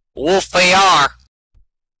Wolf PR.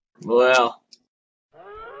 Well,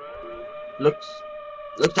 looks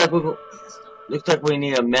like we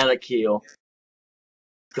need a medic heal.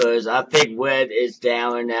 Cause I think Wed is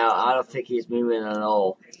down now. I don't think he's moving at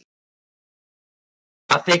all.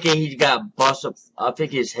 I think he got busted. I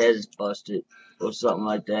think his head's busted or something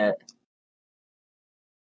like that.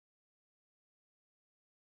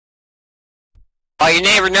 Well, you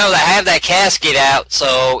never know. They have that casket out,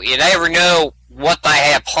 so you never know what they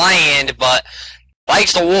have planned. But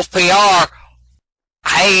thanks to Wolf PR,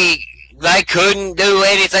 hey, they couldn't do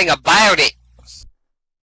anything about it.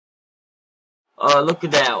 Oh, look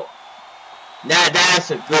at that.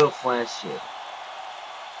 That's a good friendship.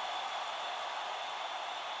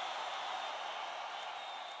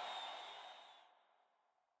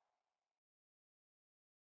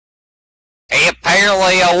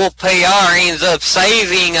 Apparently, Wolf PR ends up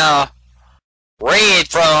saving Red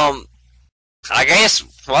from, I guess,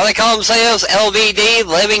 what do they call themselves? LVD,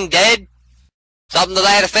 Living Dead? Something to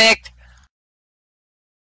that effect?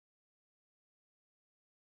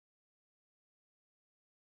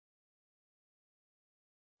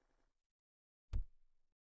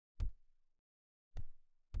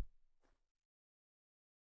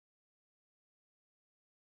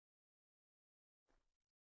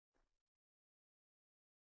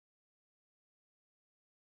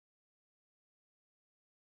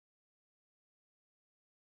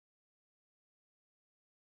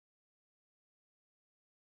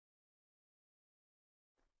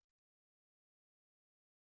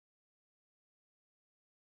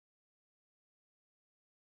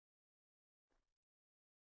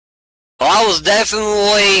 Well, that was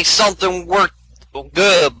definitely something worth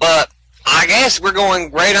good, but I guess we're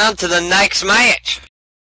going right on to the next match.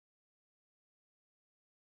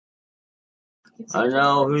 I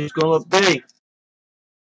know who's gonna be.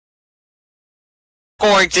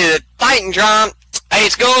 According to the Titantron,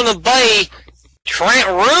 it's going to be Trent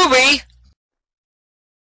Ruby.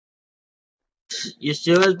 You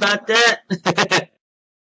sure about that?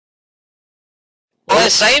 Well,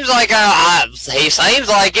 it seems like he seems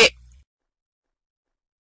like it.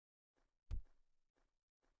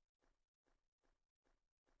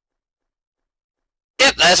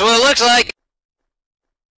 Yep, that's what it looks like.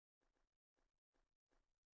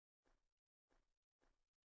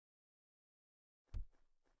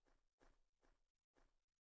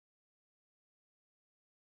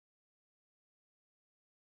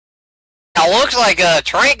 It looks like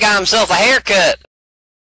Trent got himself a haircut.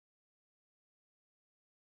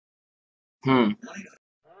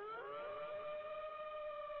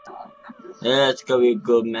 Yeah, it's gonna be a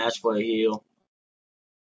good match for a heel.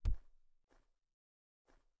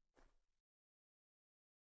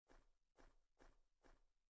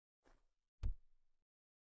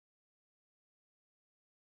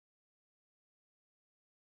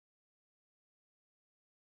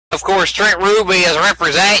 Of course, Trent Ruby is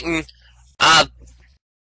representing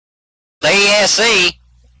DSE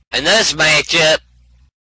in this matchup.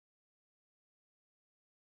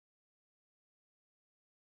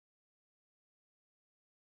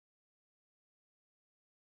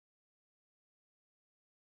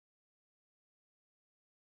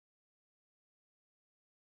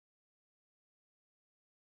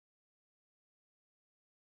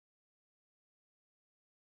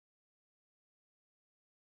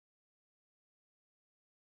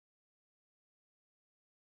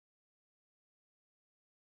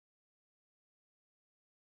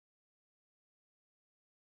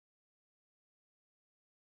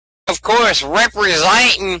 of course,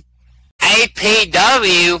 representing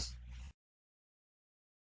APW.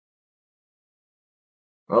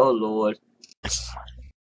 Oh Lord.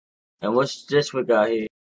 And what's this we got here?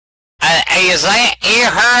 Is that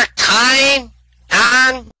Zarrakan?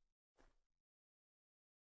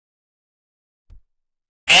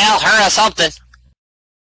 Her or something.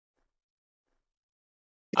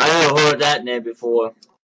 I never heard that name before.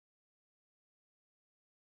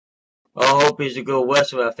 I hope he's a good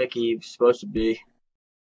wrestler. I think he's supposed to be.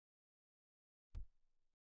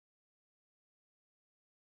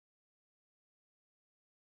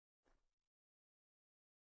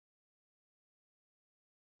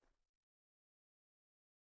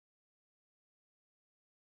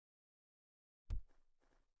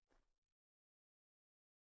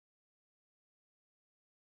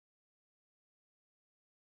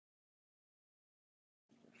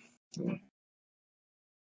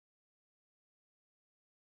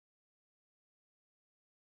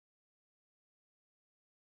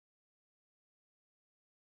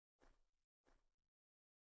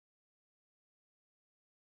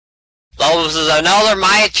 So this is another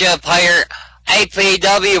matchup here.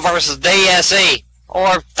 APW versus DSE.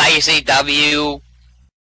 Or DCW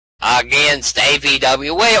against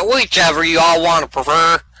APW. Whichever you all want to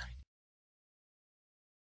prefer.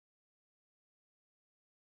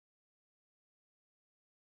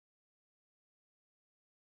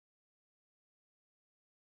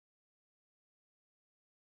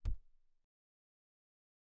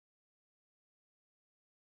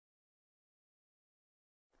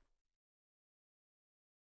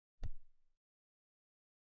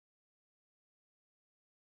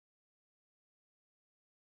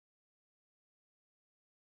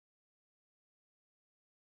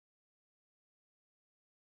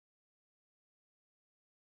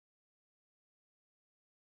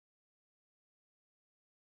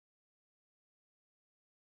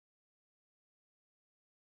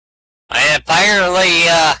 And apparently,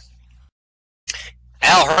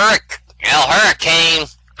 Zarrakan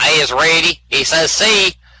is ready. He says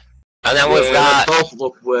C. And then we've got... both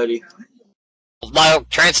look ready. No,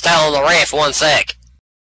 Trent's telling the ref 1 sec.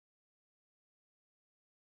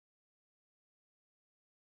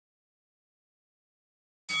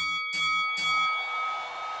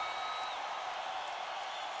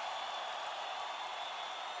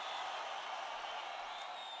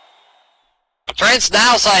 Trent's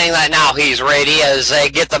now saying that now he's ready as they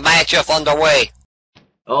get the matchup underway.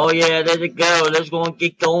 Oh yeah, there you go. Let's go and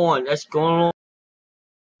get going. Let's go on.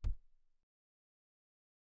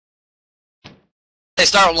 They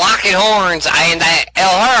start locking horns, and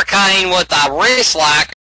Zarrakan with the wrist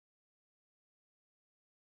lock.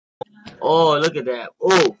 Oh, look at that.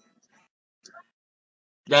 Oh.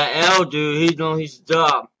 That L dude, he's doing his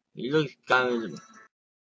job. He looks kind of...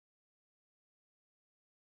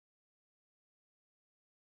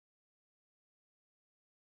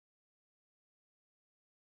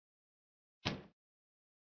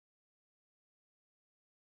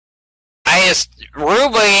 As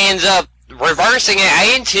Ruby ends up reversing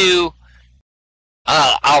it into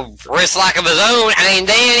a wrist lock of his own, and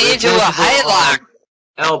then into a headlock.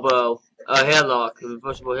 Elbow. A headlock. A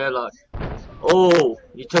reversible headlock. Oh,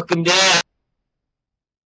 you took him down.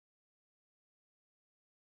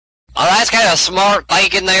 Oh, that's kind of smart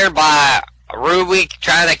thinking there by Ruby,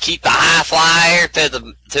 trying to keep the high flyer to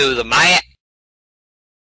the mat.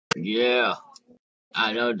 Yeah,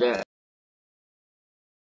 I know that.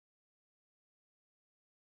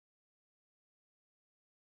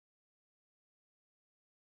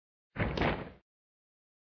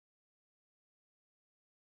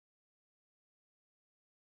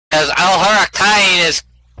 As Zarrakan is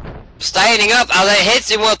standing up, and then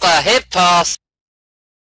hits him with a hip toss.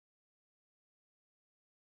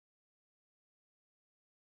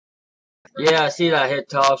 Yeah, I see that hip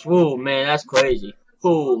toss. Whoa, man, that's crazy.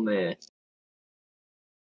 Oh, man.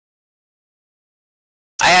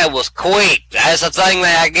 That was quick. That's the thing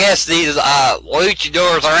that I guess these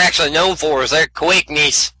luchadors are actually known for, is their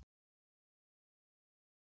quickness.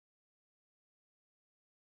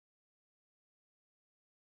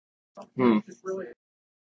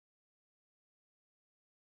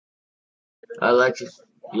 I like it.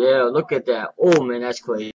 Yeah, look at that. Oh, man, that's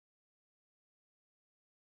crazy.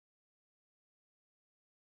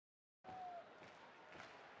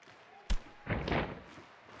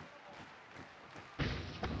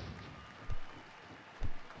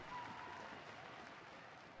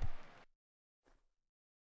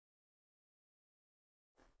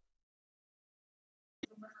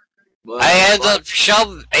 He ends up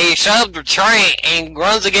he shoved the train and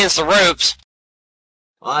runs against the ropes.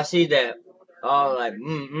 Oh, I see that. Oh, like,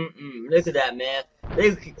 look at that, man.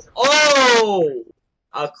 Oh!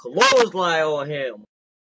 A clothesline on him.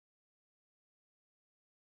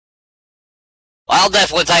 Well, I'll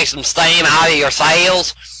definitely take some steam out of your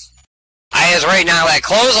sails. As right now, that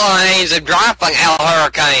clothesline is dropping El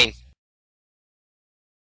Hurricane.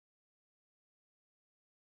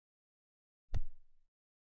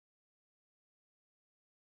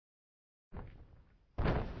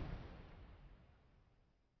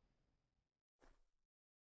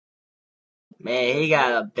 Man, he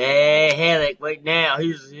got a bad headache right now.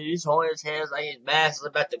 He's holding his hands like his mask is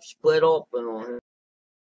about to split open on him.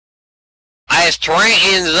 As Trent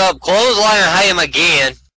ends up clotheslining him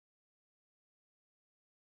again.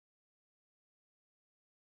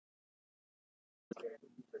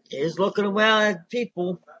 He's looking around at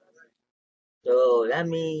people. So that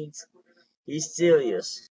means he's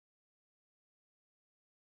serious.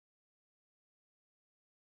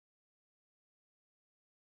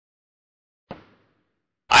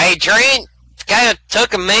 Hey, Trent, kind of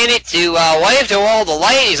took a minute to wave to all the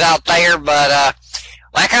ladies out there, but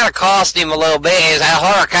that kind of cost him a little bit as El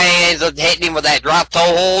Hurricane ends up hitting him with that drop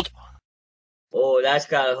toe hold. Oh, that's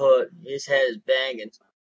gotta hurt. His head is banging.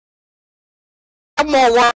 I'm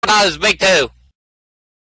more worried about his big toe.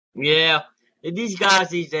 Yeah. These guys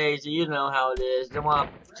these days, you know how it is. They want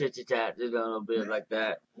tit-tat. They're gonna be like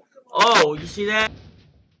that. Oh, you see that?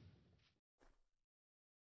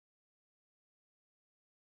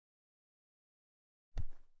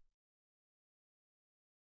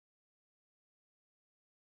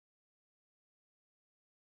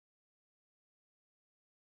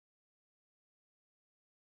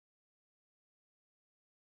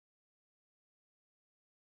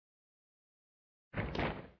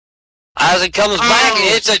 As he comes back,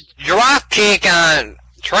 it's a drop kick on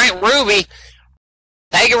Trent Ruby.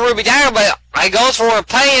 Taking Ruby down, but he goes for a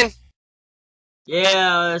pin.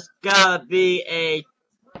 Yeah, it's gotta be a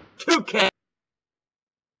 2K.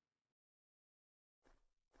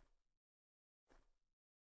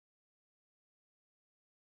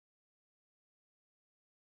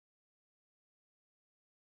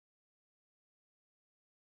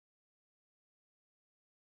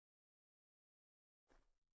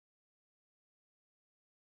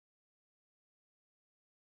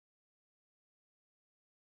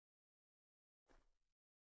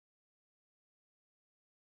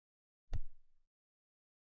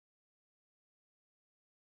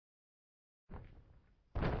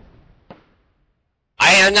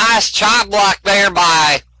 And a nice chop block there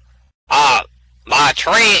by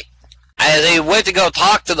Trent as he went to go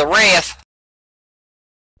talk to the ref.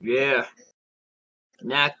 Yeah.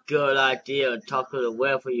 Not good idea to talk to the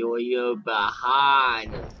referee when you're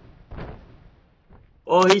behind.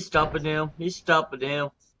 Oh, he's stopping him. He's stopping him.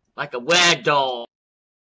 Like a rag doll.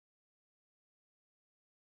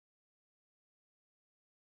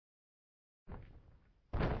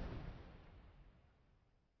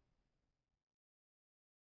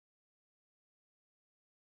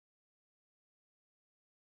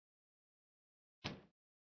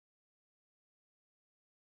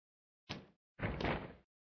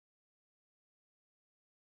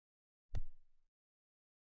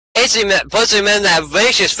 Puts him in that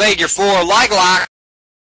vicious figure four leg lock.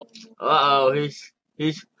 Uh-oh,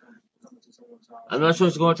 he's... I'm not sure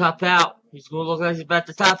he's gonna top out. He's gonna look like he's about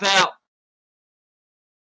to top out.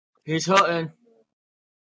 He's hurting.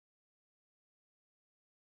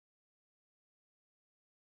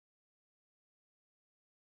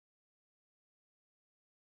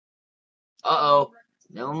 Uh-oh.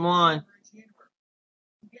 Never mind.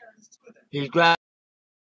 He's grabbing.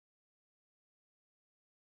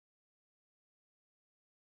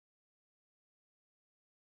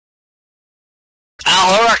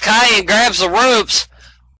 El Hurricane grabs the ropes.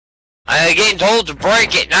 Getting told to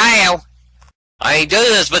break it now. He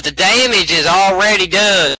does, but the damage is already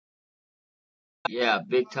done. Yeah,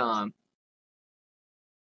 big time.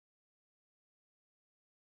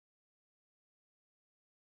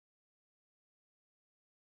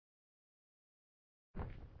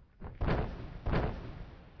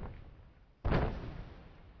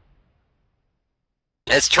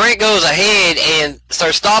 As Trent goes ahead and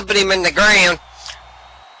starts stomping him in the ground.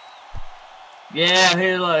 Yeah,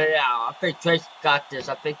 yeah, I think Trent got this.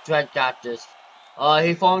 I think Trent got this.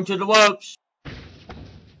 He falling to the ropes.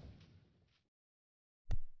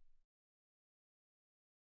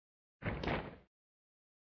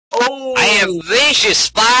 Oh! And vicious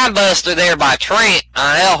spine buster there by Trent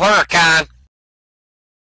on El Hurricane.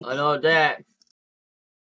 I know that.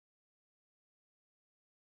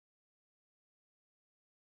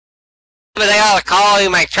 But they ought to call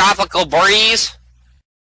him a tropical breeze.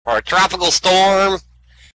 or a tropical storm.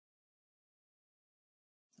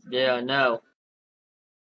 Yeah, I know.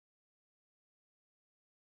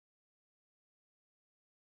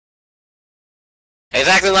 He's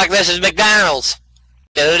acting like this is McDonald's.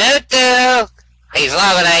 Do-do-do. He's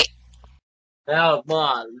loving it. Oh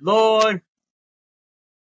my lord.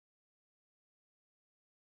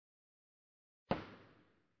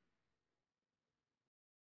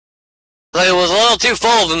 So he was a little too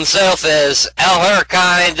full of himself as El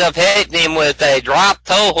Huracan ended up hitting him with a drop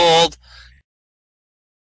toe hold.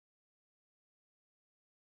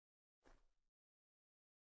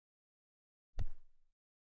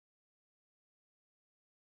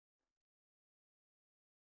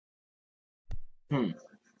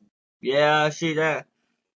 Yeah, I see that.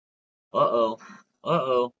 Uh-oh.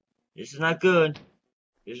 Uh-oh. This is not good.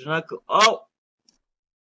 This is not good. Oh!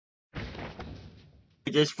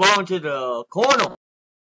 He just fall into the corner.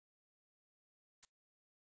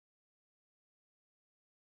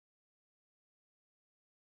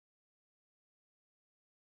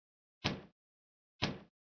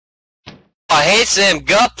 Hits them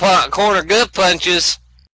corner gut punches.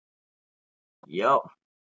 Yup.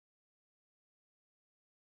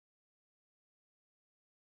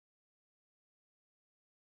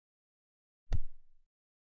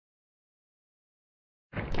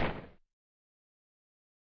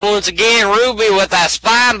 Once again, Ruby with that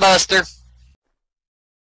spine buster.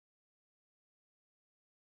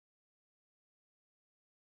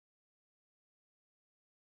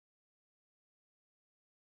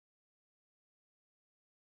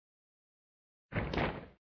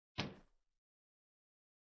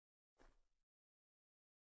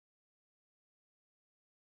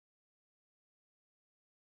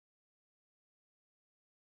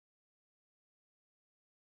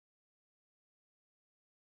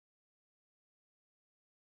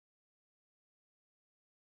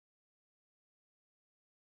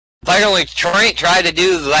 Finally, Trent tried to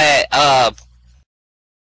do that,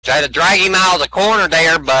 tried to drag him out of the corner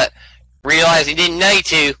there, but realized he didn't need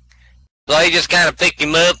to. So he just kind of picked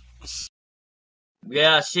him up.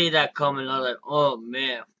 Yeah, I see that coming. I was like, oh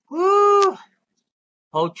man. Woo!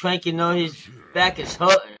 Whole Tranky know his back is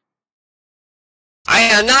hurting.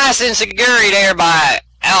 And a nice insecurity there by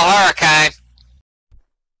El Huracan.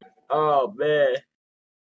 Oh man.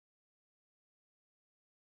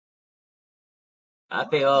 I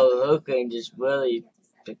think Hurricane just really,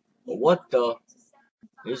 what the?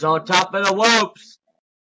 He's on top of the ropes.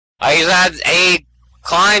 He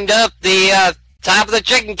climbed up the top of the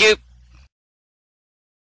chicken coop.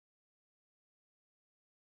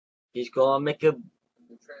 He's gonna make a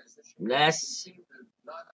mess.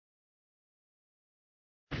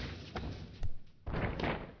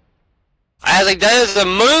 As he does the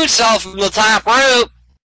moonsault from the top rope.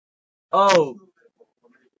 Oh,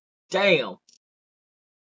 damn.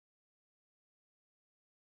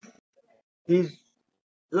 He's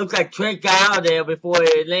looks like Trent got out of there before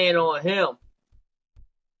it landed on him.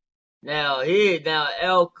 Now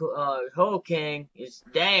Hurricane is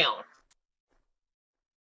down.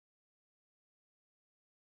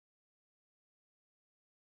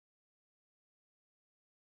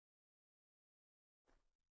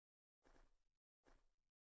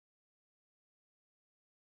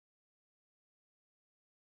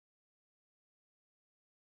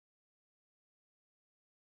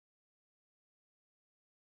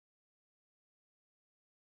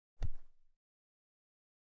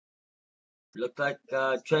 Look like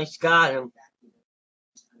Trent's got him.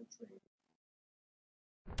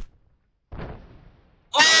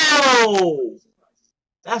 Oh!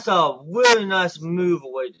 That's a really nice move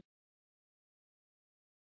away.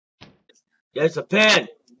 There's a pin.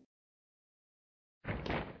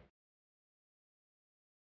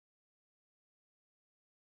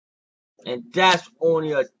 And that's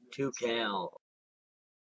only a 2 count.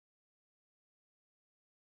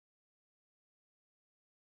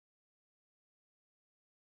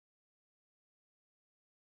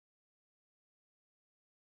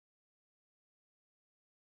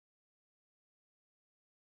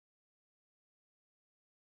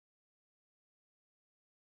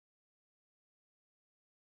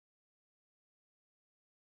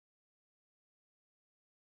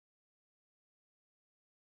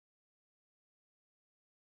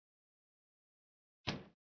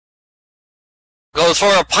 Goes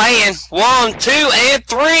for a pan. 1, 2, and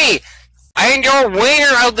 3. And your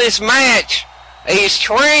winner of this match is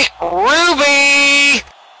Trent Ruby.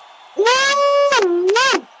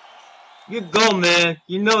 Woo! You go, man.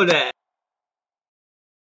 You know that.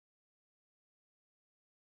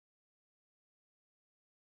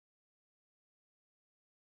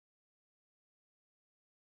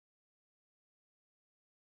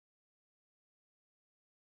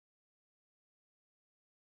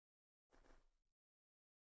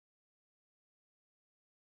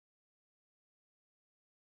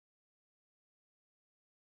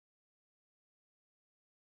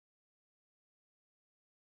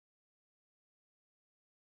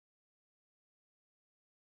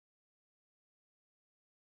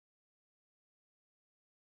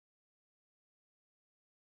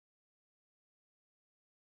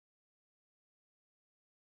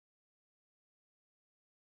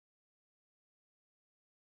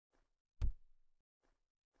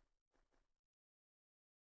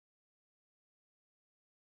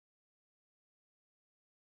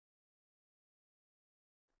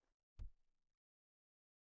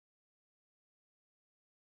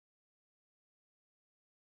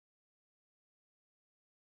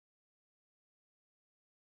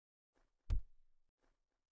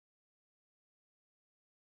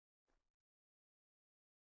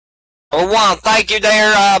 I want to thank you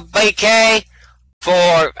there, BK,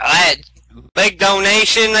 for that big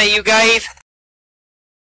donation that you gave.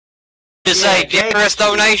 Just Yeah, say generous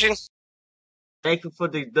donation. Thank you for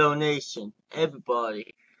the donation,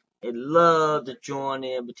 everybody. They love to join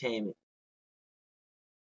the entertainment.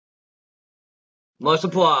 Much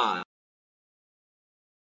applaud.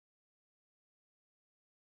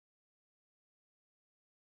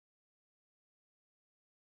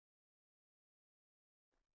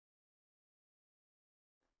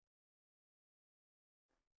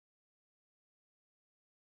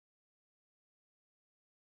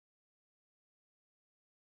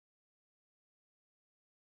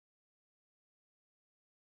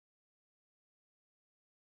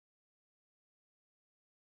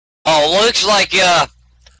 Oh, looks like the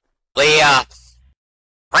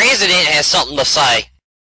president has something to say.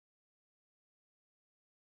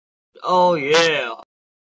 Oh yeah.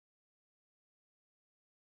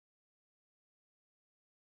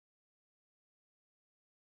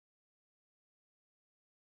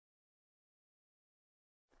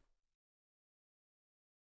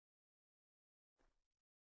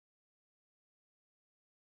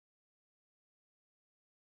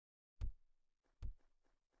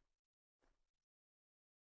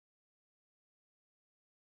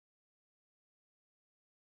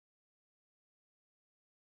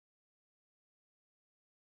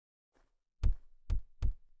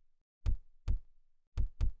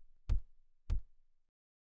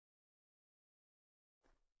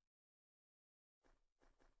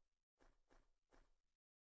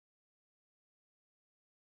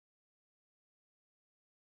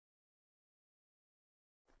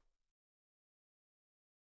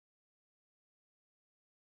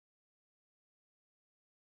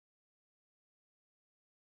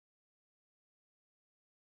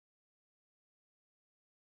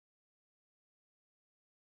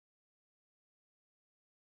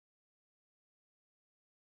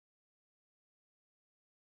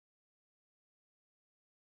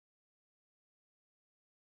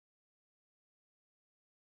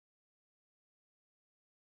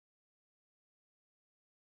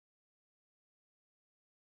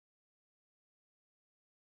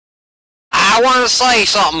 I want to say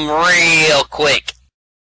something real quick.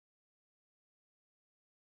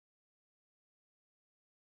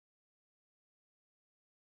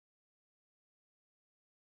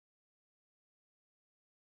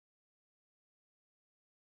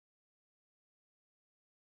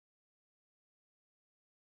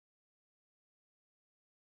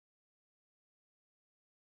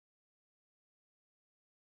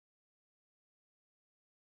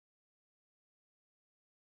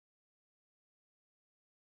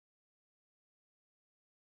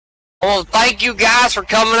 Well, thank you guys for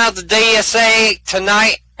coming out to DSA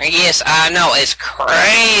tonight. Yes, I know, it's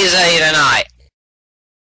crazy tonight.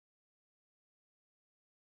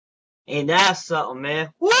 Ain't that something, man?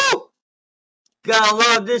 Woo! Gotta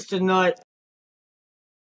love this tonight.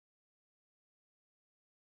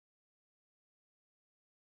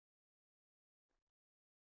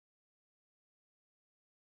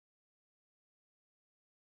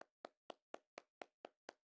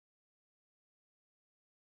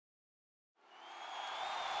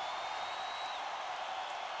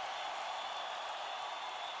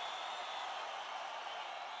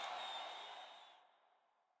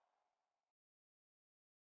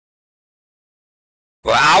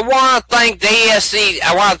 Well, I want to thank DSE.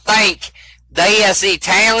 I want to thank DSE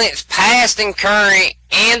talents, past and current,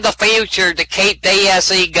 and the future to keep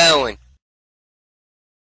DSE going.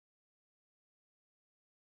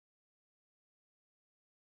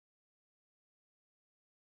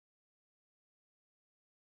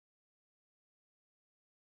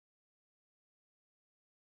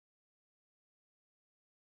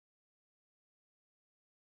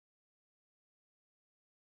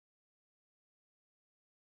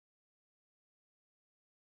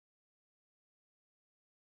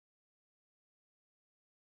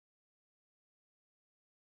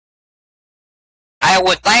 I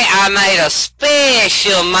would think I made a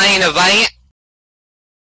special main event.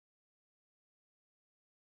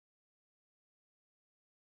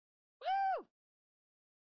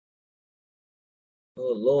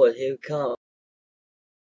 Oh Lord, here it comes.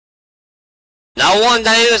 No one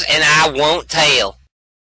knows, and I won't tell.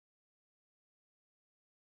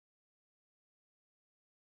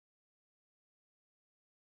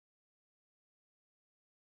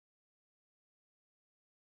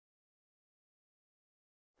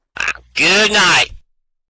 Good night.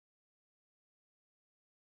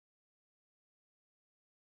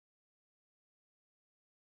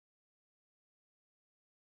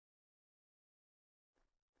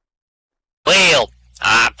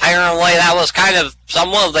 Apparently that was kind of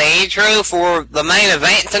somewhat of the intro for the main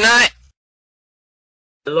event tonight.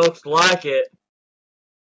 It looks like it.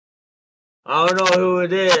 I don't know who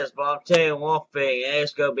it is, but I'm telling you one thing,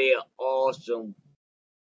 it's gonna be awesome.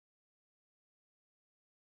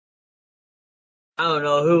 I don't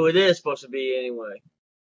know who it is supposed to be anyway.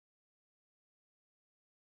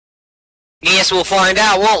 Guess we'll find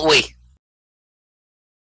out, won't we?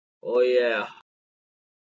 Oh yeah.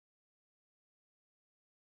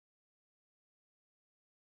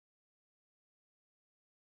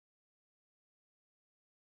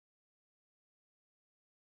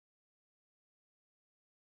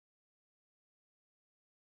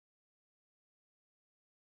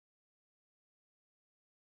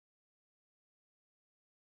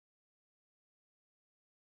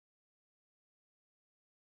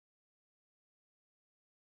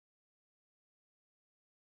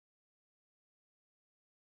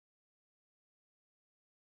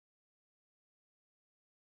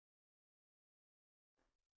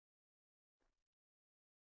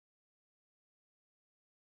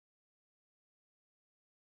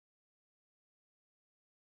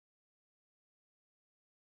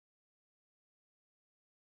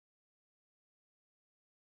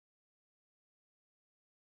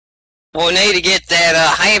 We need to get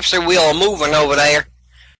that hamster wheel moving over there,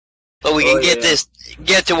 so we can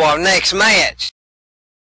get to our next match.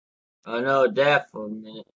 I know that for a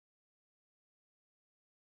minute.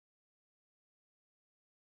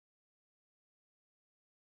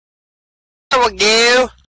 There we go.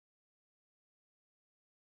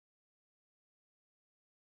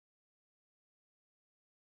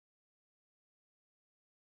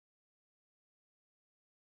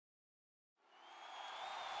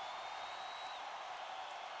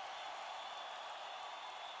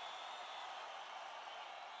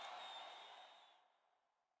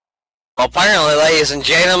 Apparently, ladies and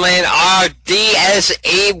gentlemen, our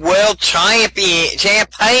DSE World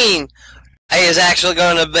Champion is actually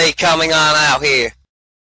going to be coming on out here.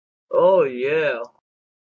 Oh yeah.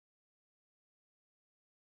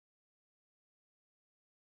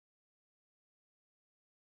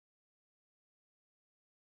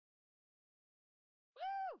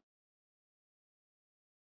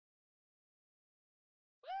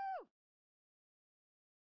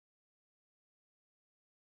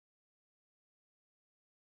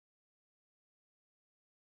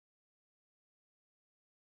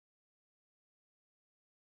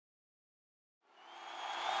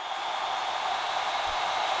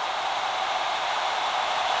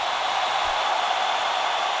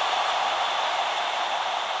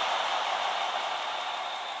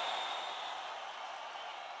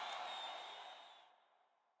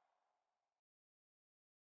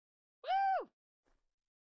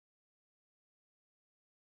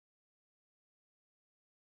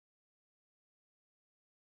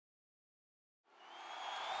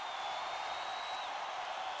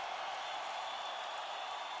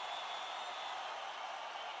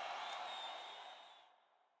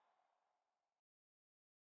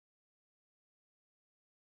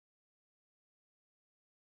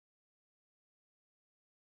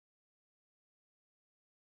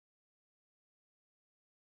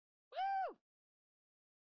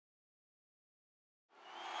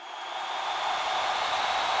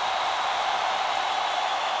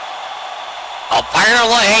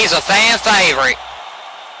 Apparently, he's a fan favorite.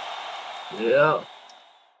 Yeah.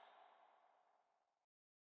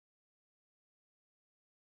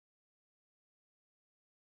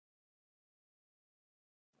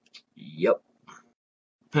 Yep.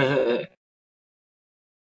 We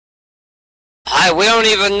don't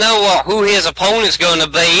even know who his opponent's going to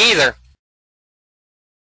be either.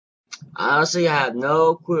 Honestly, I have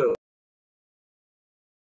no clue.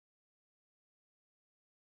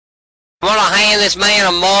 I'm going to hand this man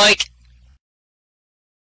a mic.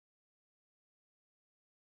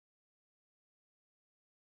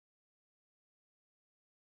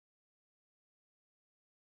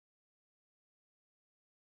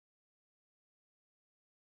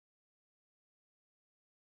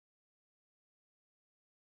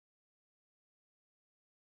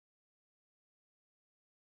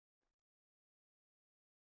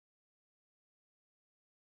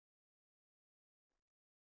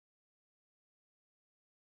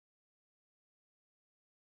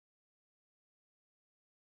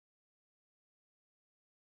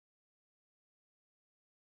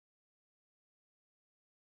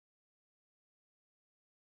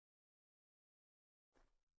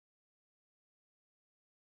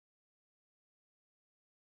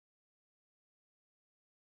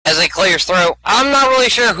 As he clears through, I'm not really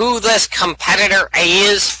sure who this competitor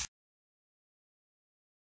is.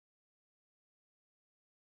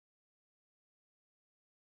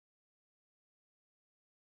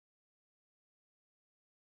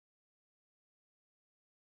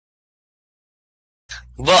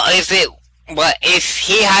 But if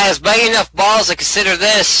he has big enough balls to consider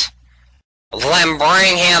this, then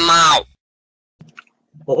bring him out.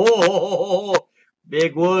 Oh,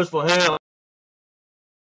 big words for him.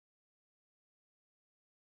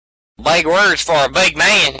 Big words for a big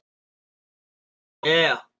man.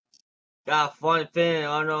 Yeah. Got a funny thing.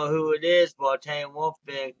 I don't know who it is, but I'll tell you one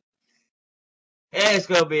thing. It's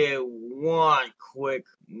gonna be one quick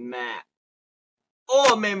match.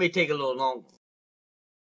 Or maybe take a little longer.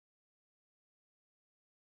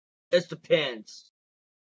 It depends.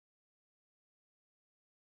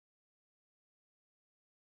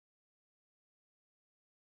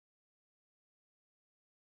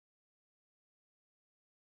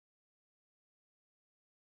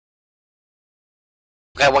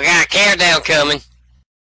 Okay, we got a countdown coming.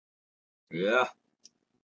 Yeah.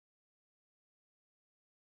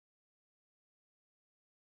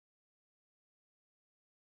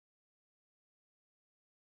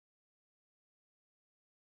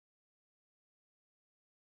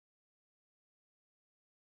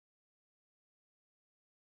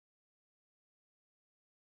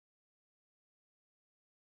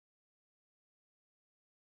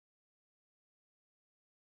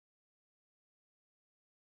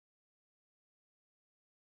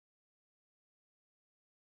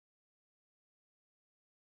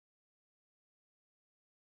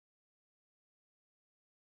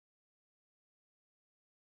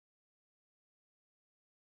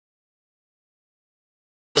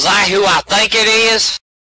 Is that who I think it is?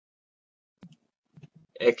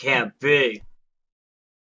 It can't be.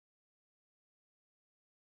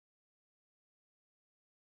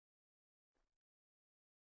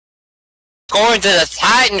 According to the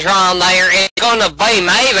Titantron there, it's gonna be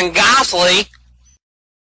Maven Gosley.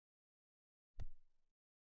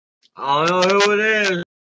 I don't know who it is.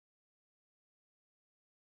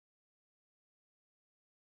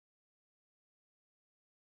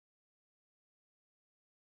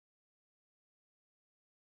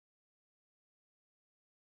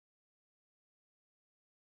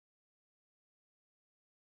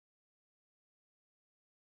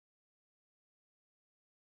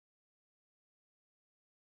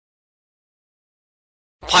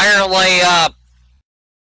 Apparently,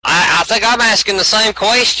 I think I'm asking the same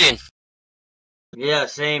question. Yeah,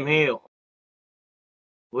 same here.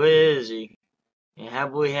 Where is he? And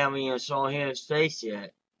have we haven't even saw his face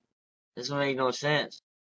yet? This don't make no sense.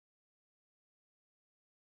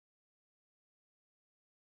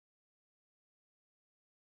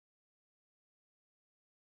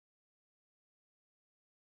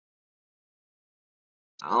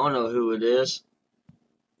 I don't know who it is.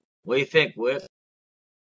 What do you think, Whip?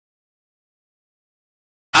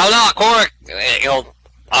 I'm not correct.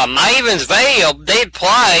 Maven's video did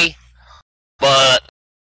play, but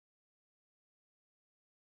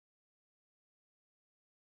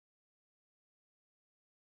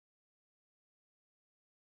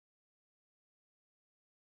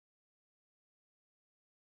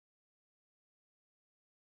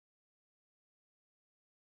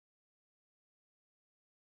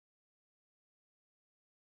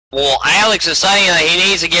well, Alex is saying that he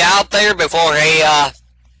needs to get out there before he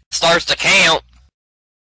starts to count.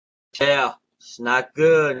 Yeah, it's not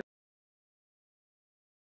good.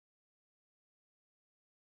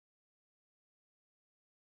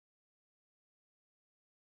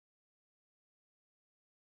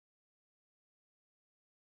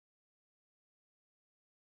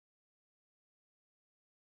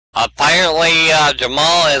 Apparently,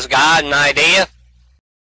 Jamal has got an idea.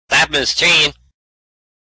 Tapping his chin.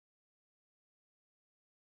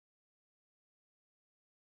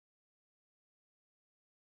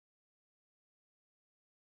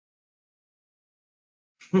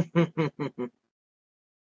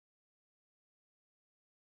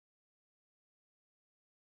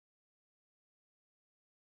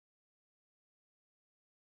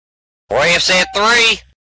 Refs at 3.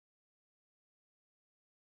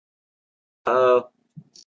 uh,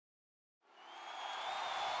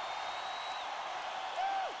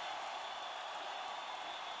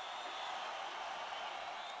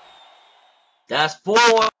 that's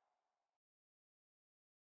 4.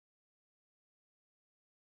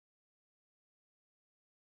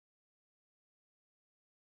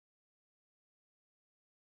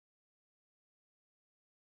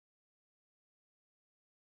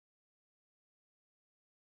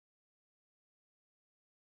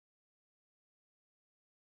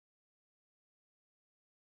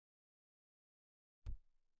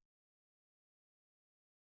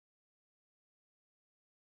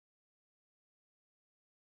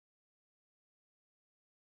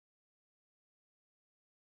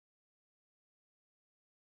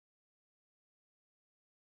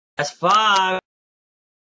 That's 5.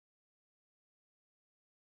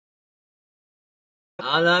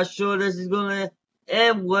 I'm not sure this is gonna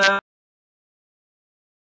end well.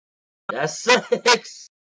 That's 6.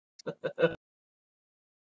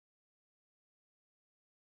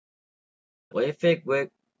 What do you think,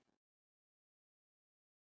 Rick?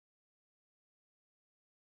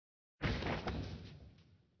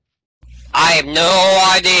 I have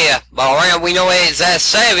no idea, but around we know it's at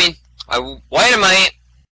 7. Wait a minute.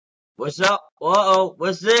 What's up? Uh-oh,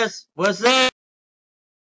 what's this? What's this?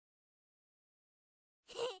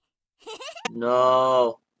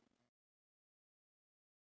 No.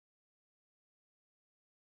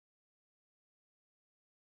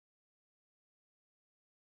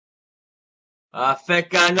 I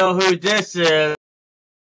think I know who this is.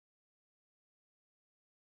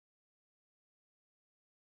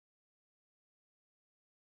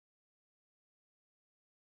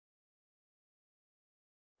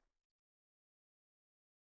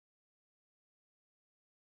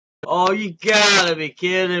 Oh, you gotta be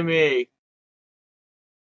kidding me.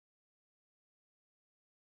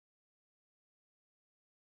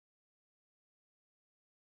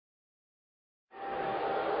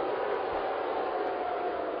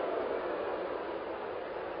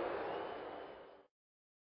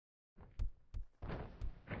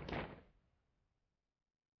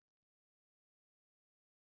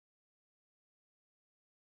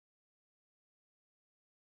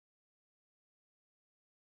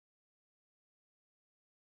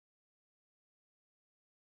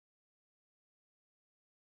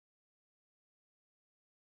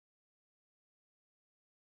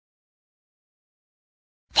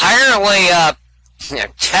 Apparently,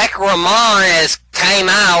 Tech Ramon has came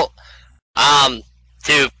out,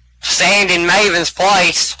 to stand in Maven's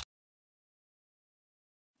place.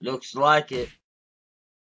 Looks like it.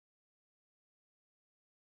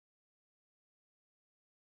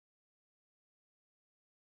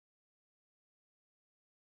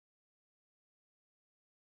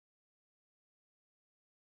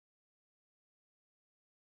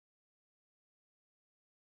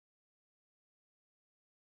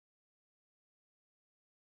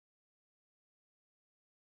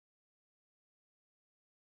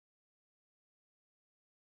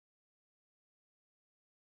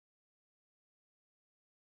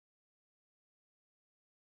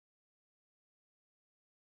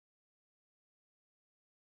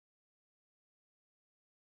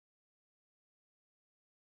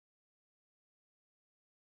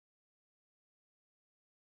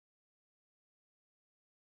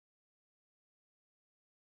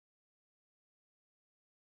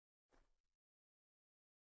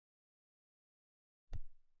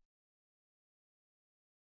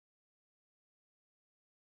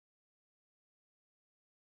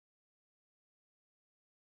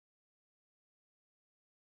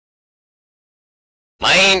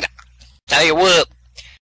 Man, tell you what.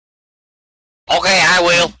 Okay, I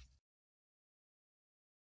will.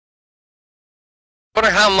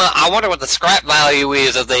 I wonder what the scrap value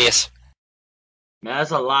is of this. Man, that's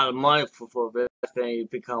a lot of money for this thing to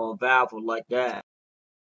become available like that.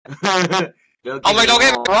 Don't get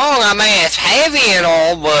me wrong, I mean, it's heavy and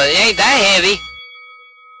all, but it ain't that heavy.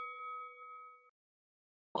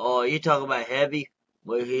 Oh, you talking about heavy?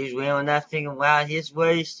 Where he's wearing that thing around his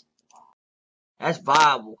waist? That's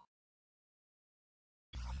viable.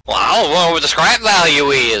 Well, I don't know what the scrap value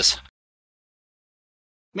is.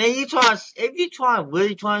 Man, if you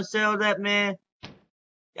really trying to sell that, man,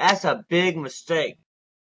 that's a big mistake.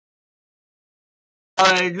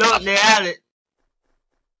 Alright, look, they at it.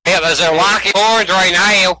 Yeah, there's a rocket orange right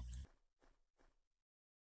now.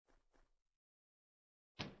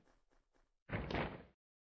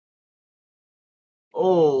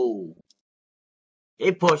 Oh,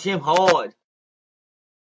 they push him hard.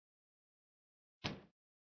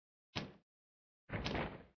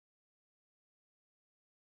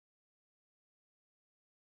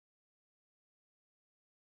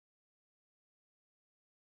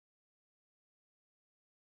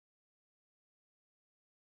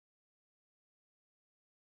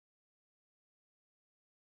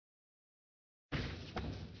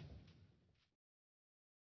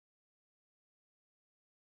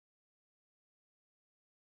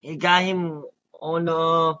 He got him on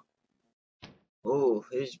the. Oh,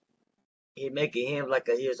 he making him like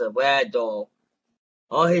he's a rag doll.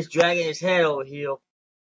 Oh, he's dragging his head over here.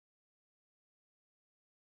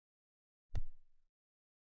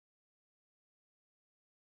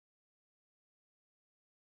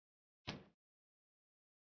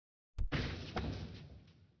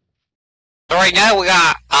 So right now we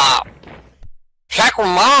got,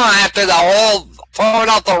 Sacramento after the whole falling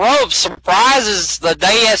off the ropes, surprises the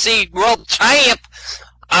DSE world champ.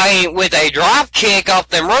 With a drop kick off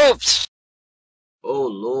them ropes. Oh,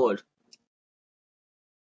 Lord.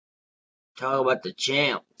 Talk about the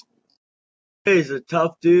champ. He's a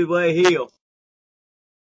tough dude right here.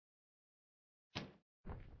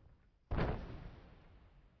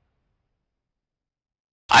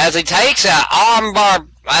 As he takes an armbar,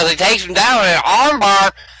 as he takes him down in an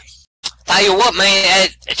armbar, tell you what, man,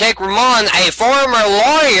 check Ramon, a former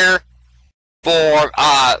lawyer for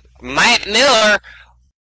Matt Miller,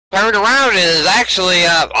 turned around and is actually,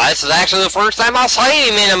 this is actually the first time I've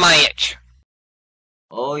seen him in a match.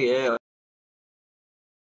 Oh, yeah.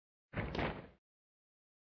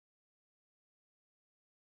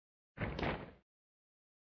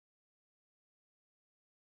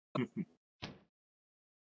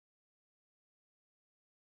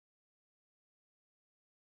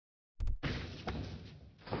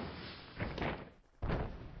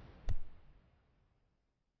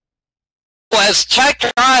 As Chuck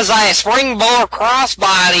tries a springboard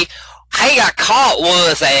crossbody, he got caught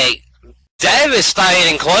with a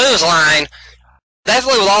devastating clothesline.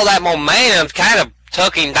 Definitely with all that momentum, kind of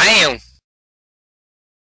took him down.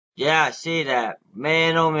 Yeah, I see that.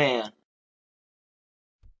 Man, oh, man.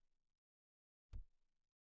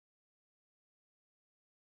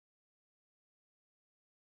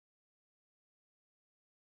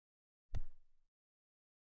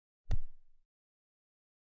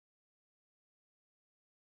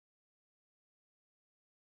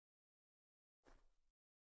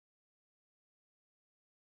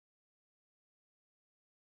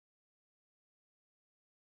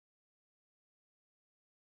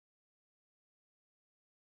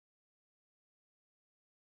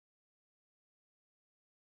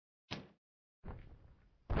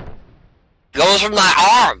 Goes from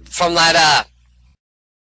that arm, from that,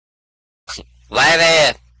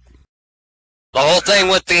 the whole thing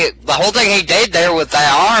with the whole thing he did there with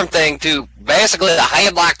that arm thing to basically the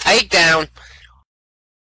headlock takedown.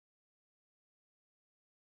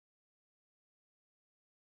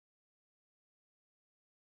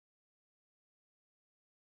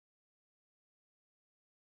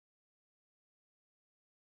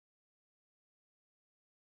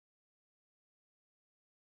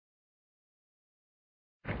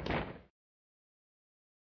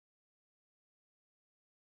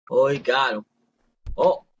 Oh, he got him.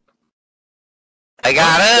 Oh. They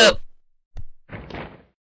got up.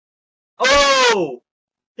 Oh!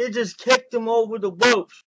 He just kicked him over the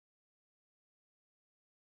ropes.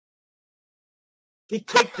 He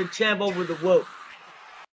kicked the champ over the rope.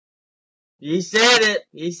 He said it.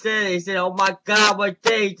 He said it. He said, oh my God, right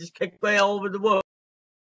there. He just kicked right over the rope.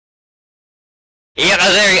 Yeah,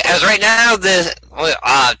 as right now, the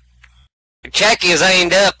check is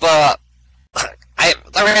aimed up.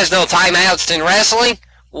 There is no timeouts in wrestling.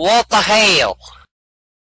 What the hell?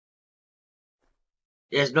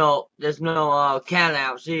 There's no count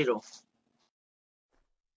outs either.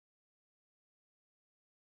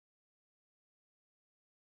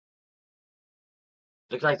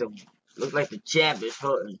 Looks like the champ is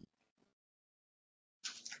hurting.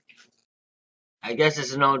 I guess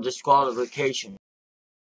it's no disqualification.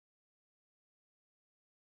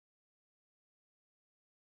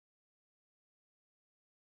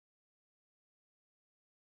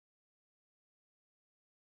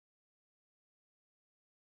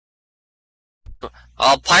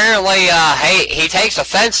 Apparently, he takes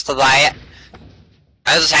offense to that,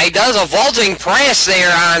 as he does a vaulting press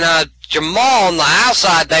there on Jamal on the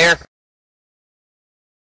outside there.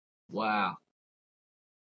 Wow.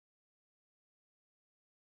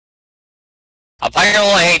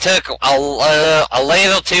 Apparently, he took a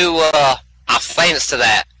little too offense to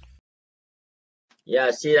that. Yeah,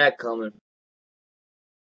 I see that coming.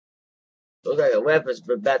 Looks like a reference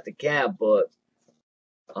for back to camp, but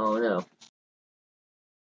oh no.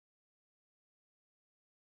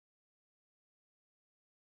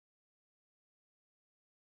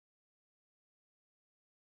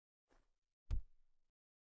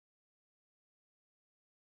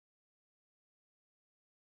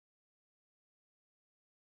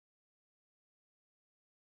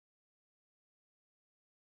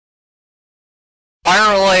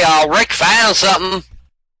 Apparently, Rick found something.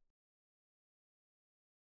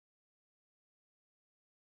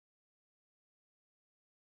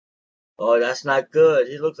 Oh, that's not good.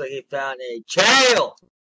 He looks like he found a chair.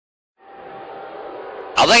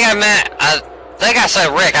 I think I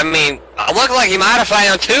said Rick. I mean, it looked like he might have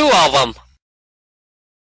found two of them.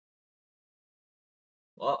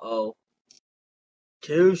 Uh-oh.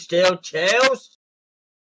 Two steel chairs?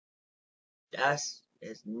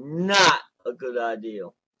 It's not a good idea.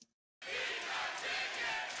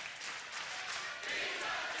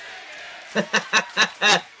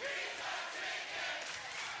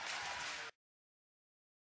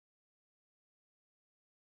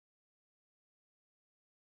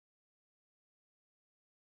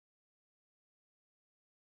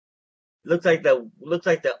 looks like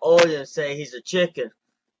the audience say he's a chicken.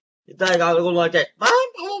 It's like I go like that. I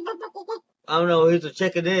don't know who the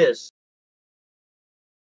chicken is.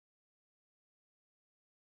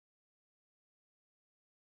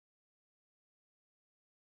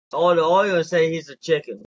 All the audience say he's a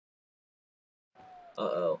chicken.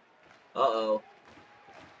 Uh-oh. Uh-oh.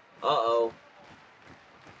 Uh-oh.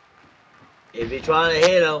 If you're trying to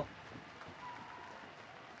hit him.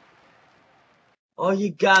 Oh,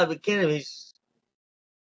 you gotta be kidding me.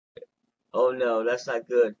 Oh no, that's not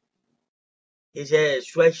good. His head is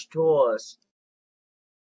stretched towards.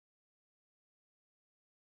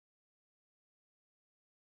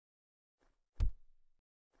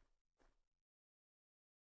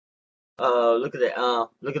 Look at the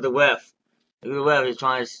look at the ref. Look at the ref, he's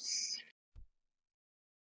trying to.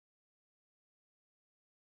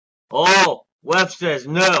 Oh, ref says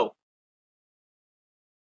no.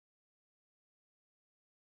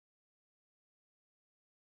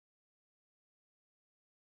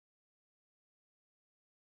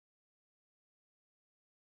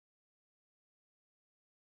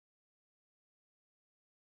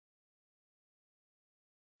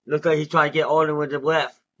 Looks like he's trying to get on with the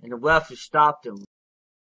ref, and the ref has stopped him.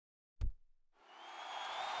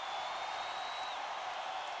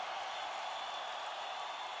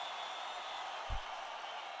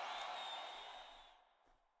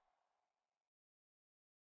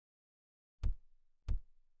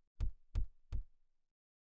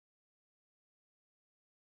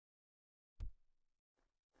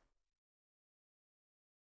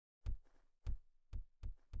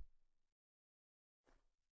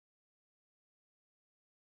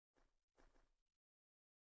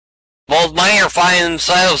 Both men are finding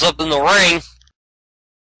themselves up in the ring.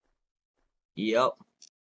 Yep.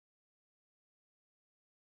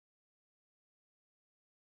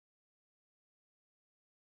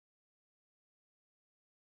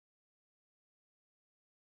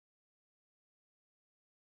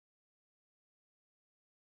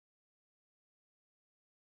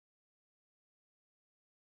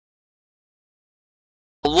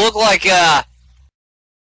 Look like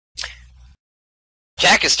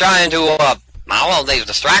Jack is trying to I don't know if he's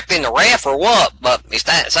distracting the ref or what, but he's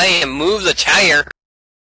saying move the chair.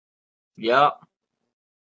 Yep.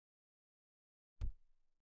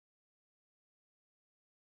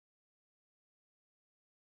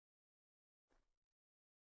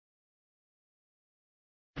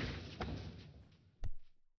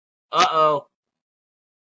 Uh-oh.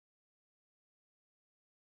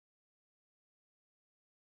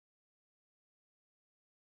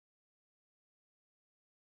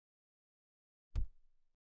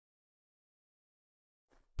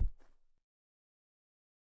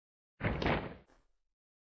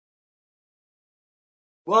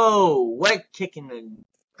 Whoa, right kick in the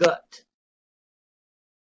gut.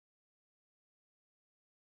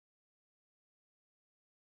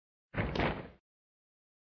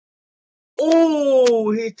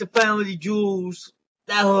 Oh, hit the family jewels.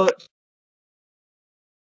 That hurt.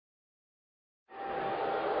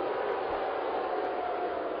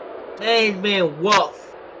 That has been rough.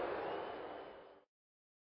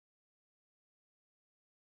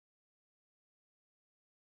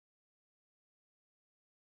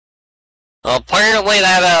 Apparently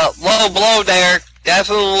that low blow there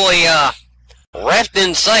definitely ref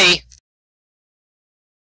didn't see.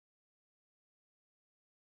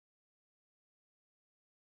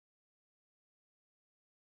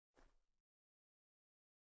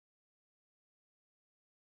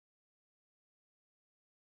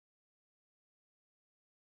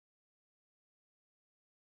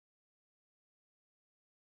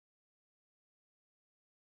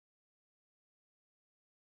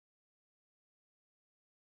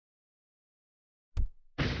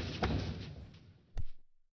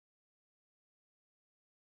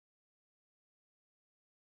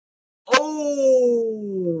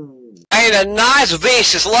 Oh. And a nice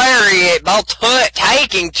vicious lariat, both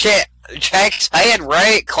taking Jack's head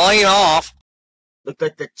right clean off. Look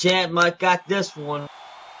like the champ might got this one.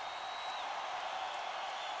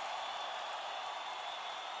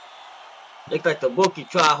 Look like the bookie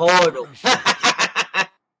try harder.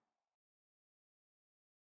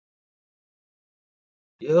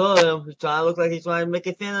 You heard him. He's trying to look like he's trying to make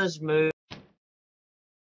a finish move.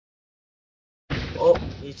 Oh,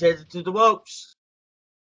 he's headed to the ropes.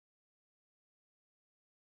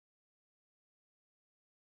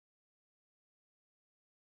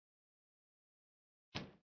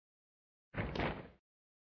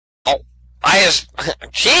 Oh,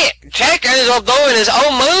 shit, Check ends up doing his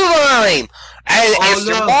own move on him. And if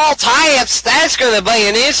Jamal taps, that's going to be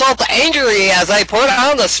an insult to injury as they put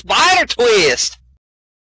on the spider twist.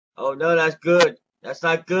 Oh no, that's good. That's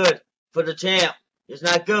not good for the champ. It's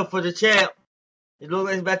not good for the champ. It looks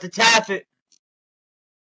like he's about to tap it.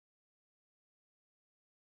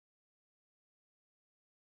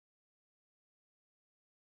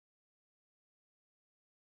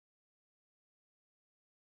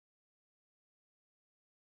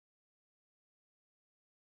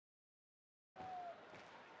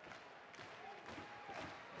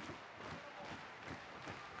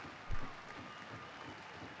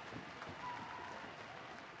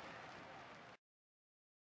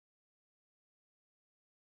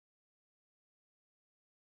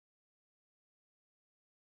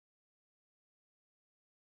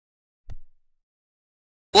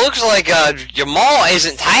 Looks like Jamal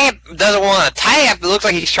doesn't want to tap. It looks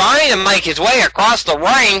like he's trying to make his way across the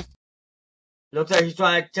ring. Looks like he's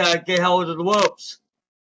trying to get hold of the ropes.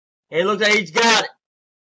 It looks like he's got it.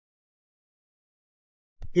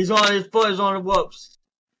 His foot is on the ropes.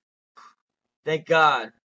 Thank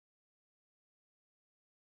God.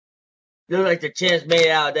 Looks like the champ's made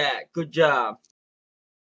out of that. Good job.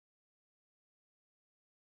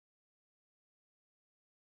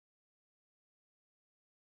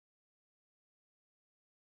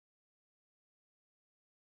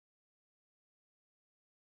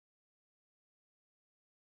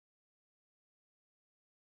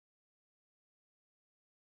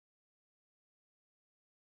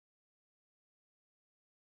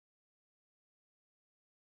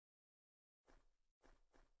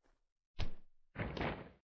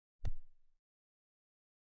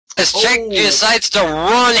 This chick decides to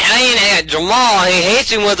run in at Jamal. He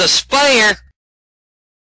hits him with a spear.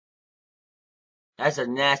 That's a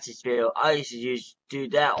nasty spill. I used to do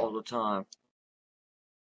that all the time.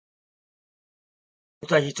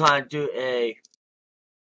 Looks like he's trying to do a...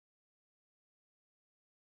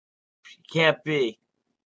 Can't be.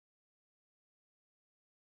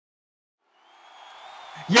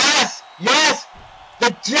 Yes! Yes! The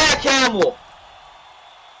jackhammer!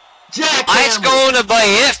 That's going to be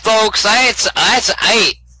it, folks. That's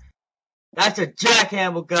 8. That's a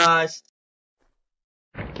jackhammer, guys.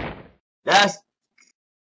 That's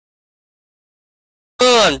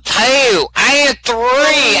 1, 2, and 3,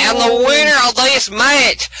 and the winner of this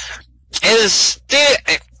match is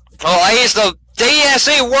he's the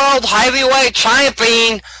DSE World Heavyweight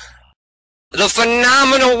Champion, the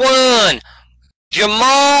phenomenal one,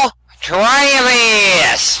 Jamal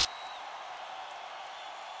Travis.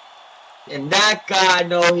 And that guy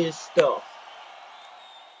knows his stuff.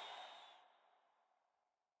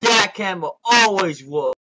 Jackhammer always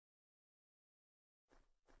was.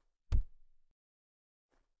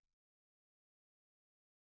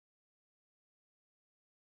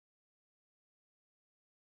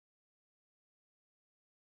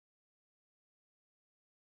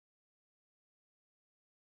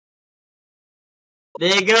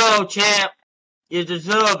 There you go, champ. You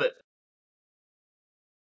deserve it.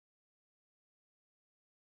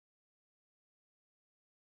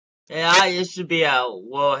 Yeah, I used to be a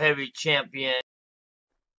world heavy champion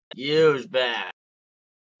years back.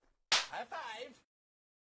 High five.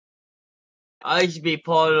 I used to be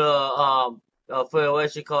part of for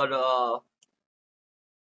what's it called,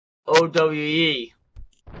 OWE.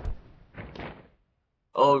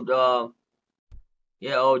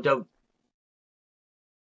 Yeah, OW.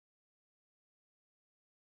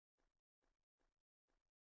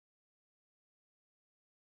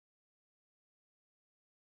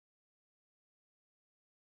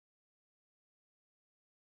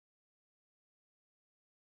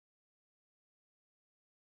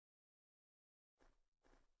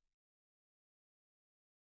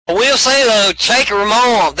 I will say though, Jake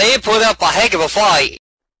Ramon did put up a heck of a fight.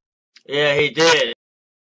 Yeah, he did.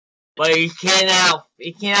 But he can't out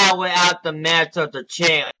without the match of the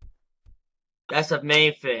champ. That's the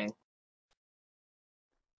main thing.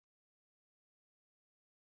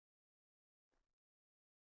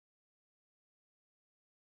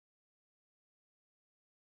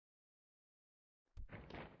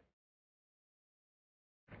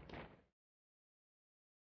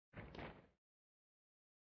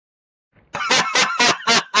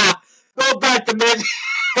 Go back to me.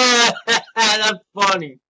 That's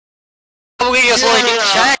funny.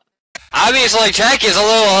 Obviously, Jack is a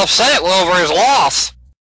little upset over his loss.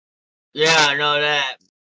 Yeah, I know that.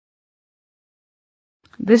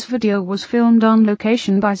 This video was filmed on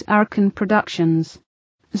location by Zarrakan Productions.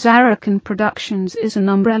 Zarrakan Productions is an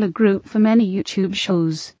umbrella group for many YouTube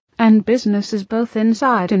shows and businesses both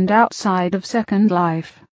inside and outside of Second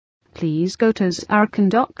Life. Please go to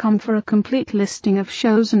Zarrakan.com for a complete listing of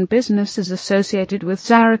shows and businesses associated with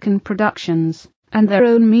Zarrakan Productions, and their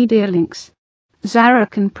own media links.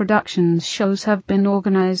 Zarrakan Productions shows have been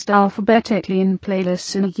organized alphabetically in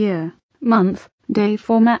playlists in a year, month, day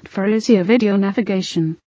format for easier video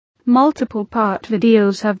navigation. Multiple part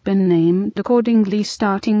videos have been named accordingly,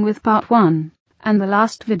 starting with part 1, and the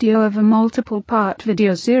last video of a multiple part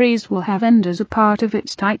video series will have end as a part of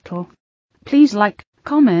its title. Please like,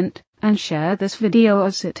 comment, and share this video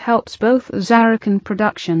as it helps both Zarrakan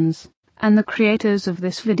Productions and the creators of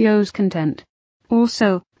this video's content.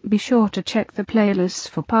 Also, be sure to check the playlists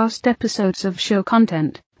for past episodes of show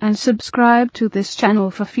content, and subscribe to this channel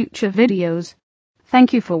for future videos.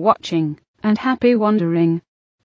 Thank you for watching, and happy wandering.